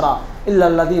তারা ছাড়া,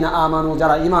 ইল্লাল্লাযীনা আমানু,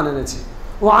 যারা ঈমান এনেছে,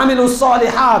 ওয়া আমিলুস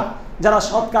সালিহাত, যারা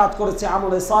সৎ কাজ করেছে,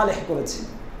 আমলে সালেহ করেছে।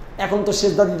 এখন তো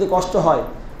সিজদা দিতে কষ্ট হয়,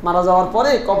 মারা যাওয়ার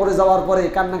পরে, কবরে যাওয়ার পরে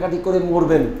কান্নাকাটি করে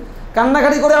মরবেন,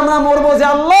 কান্নাকাটি করে আমরা মরবো যে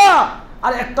আল্লাহ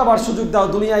আর একটা বার সুযোগ দাও,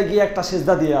 দুনিয়ায় গিয়ে একটা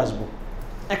সিজদা দিয়ে আসবো,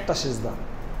 একটা সিজদা।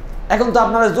 এখন তো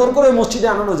আপনারা জোর করে মসজিদে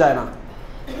আনানো যায় না,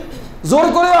 জোর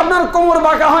করেও আপনার কোমর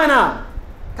বাঁকা হয় না,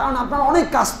 কারণ আপনার অনেক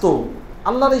কাজ। তো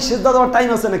আল্লাহর এই সিজদা দেওয়ার টাইম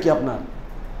আছে নাকি আপনার?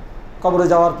 কবরে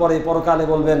যাওয়ার পরে পরকালে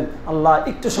বলবেন আল্লাহ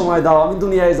একটু সময় দাও, আমি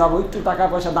দুনিয়ায় যাব, একটু টাকা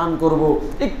পয়সা দান করব,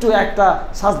 একটু একটা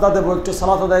সাজদা দেবো, একটু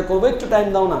সালাত আদায় করবো, একটু টাইম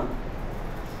দাও না।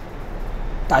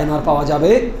 টাইম আর পাওয়া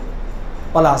যাবে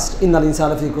ওয়াল আসর ইন্নাল ইনসানা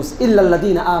লাফি খুসর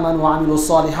ইল্লাল্লাযীনা আমানু ওয়া আমিলুস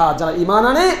সালিহাত, যারা ঈমান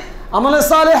আনে আমলে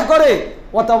সালেহ করে,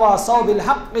 ওয়া তাওয়াসাউ বিল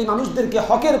হক, এই মানুষদেরকে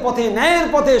হকের পথে, ন্যায়ের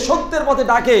পথে, সত্যের পথে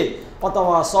ডাকে, ওয়া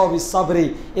তাওয়াসাউ বিস সাবরি,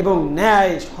 এবং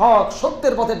ন্যায় হক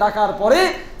সত্যের পথে ডাকার পরে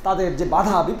তাদের যে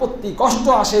বাধা বিপত্তি কষ্ট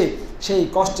আসে সেই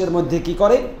কষ্টের মধ্যে কি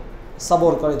করে?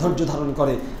 সবর করে, ধৈর্য ধারণ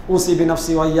করে। উসি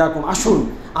বিনাফসি ওয়া ইয়াকুম, আসুন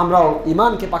আমরাও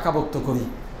ঈমানকে পাকাপোক্ত করি,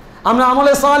 আমরা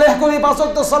আমলে সালেহ করি, 5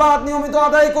 ওয়াক্ত সালাত নিয়মিত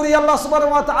আদায় করি, আল্লাহ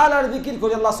সুবহানাহু ওয়া তাআলার জিকির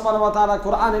করি, আল্লাহ সুবহানাহু ওয়া তাআলার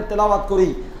কোরআনের তেলাওয়াত করি,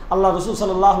 আল্লাহ রাসূল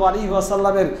সাল্লাল্লাহু আলাইহি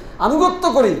ওয়াসাল্লামের আনুগত্য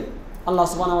করি, আল্লাহ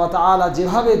সুবহানাহু ওয়া তাআলা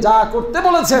যেভাবে যা করতে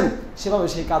বলেছেন সেভাবে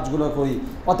সেই কাজগুলো করি।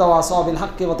 ওয়া তাওয়াসাউ বিল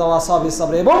হাক্কি ওয়া তাওয়াসাউ বিস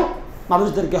সাবর, এবং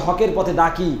মানুষদেরকে হকের পথে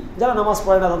ডাকি, যারা নামাজ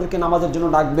পড়ে না তাদেরকে নামাজের জন্য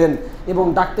ডাকবেন, এবং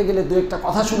ডাকতে গেলে দু একটা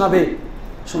কথা শোনাবে,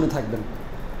 শুনে থাকবেন।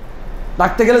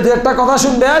 ডাকতে গেলে দু একটা কথা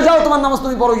শুনবে, যাও তোমার নামাজ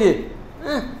তুমি পড়ো গিয়ে,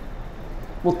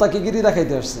 মুত্তাকিগিরি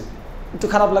দেখাইতে আসছে, একটু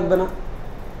খারাপ লাগবে না?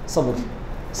 সবর,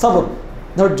 সবর,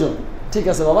 ধৈর্য। ঠিক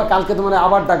আছে বাবা, কালকে তোমার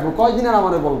আবার ডাকবো, কয়দিন আর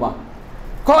আমারে বলবা,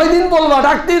 কয়দিন বলবা,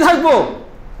 ডাকতেই থাকবো,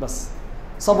 বাস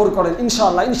সবর করেন,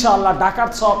 ইনশাআল্লাহ ইনশাআল্লাহ ডাকার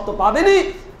সওয়াব তো পাবেনই,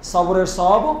 সবরের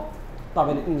সওয়াবও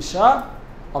পাবেন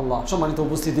ইনশাআল্লাহ। সম্মানিত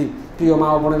উপস্থিতি, প্রিয় মা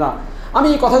ও বোনেরা, আমি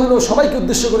এই কথাগুলো সবাইকে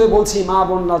উদ্দেশ্য করে বলছি, মা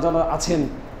বোনরা যারা আছেন,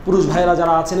 পুরুষ ভাইরা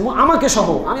যারা আছেন, এবং আমাকে সহ,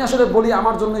 আমি আসলে বলি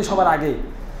আমার জন্যই সবার আগে,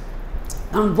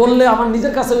 আমি বললে আমার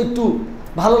নিজের কাছেও একটু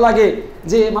ভালো লাগে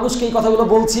যে মানুষকে এই কথাগুলো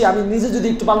বলছি, আমি নিজে যদি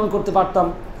একটু পালন করতে পারতাম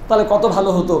তাহলে কত ভালো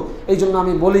হতো। এই জন্য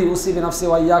আমি বলি উসি বিনাফসি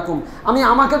ওয়া ইয়াকুম, আমি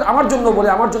আমার জন্য বলি,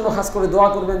 আমার জন্য খাস করে দোয়া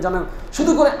করবেন, যেন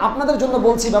শুধু করে আপনাদের জন্য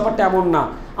বলছি ব্যাপারটা এমন না,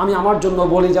 আমি আমার জন্য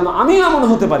বলি যেন আমি এমন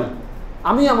হতে পারি,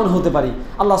 আমি এমন হতে পারি।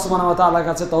 আল্লাহ সুবহানাহু ওয়া তাআলার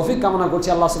কাছে তৌফিক কামনা করছি,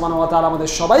 আল্লাহ সুবহানাহু ওয়া তাআলা আমাদের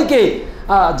সবাইকে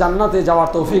জান্নাতে যাওয়ার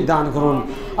তৌফিক দান করুন।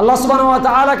 আল্লাহ সুবহানাহু ওয়া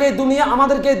তাআলাকে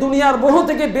আমাদেরকে দুনিয়ার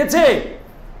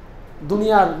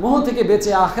মোহ থেকে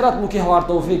বেঁচে আখিরাতমুখী হওয়ার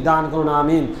তৌফিক দান করুন,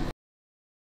 আমিন।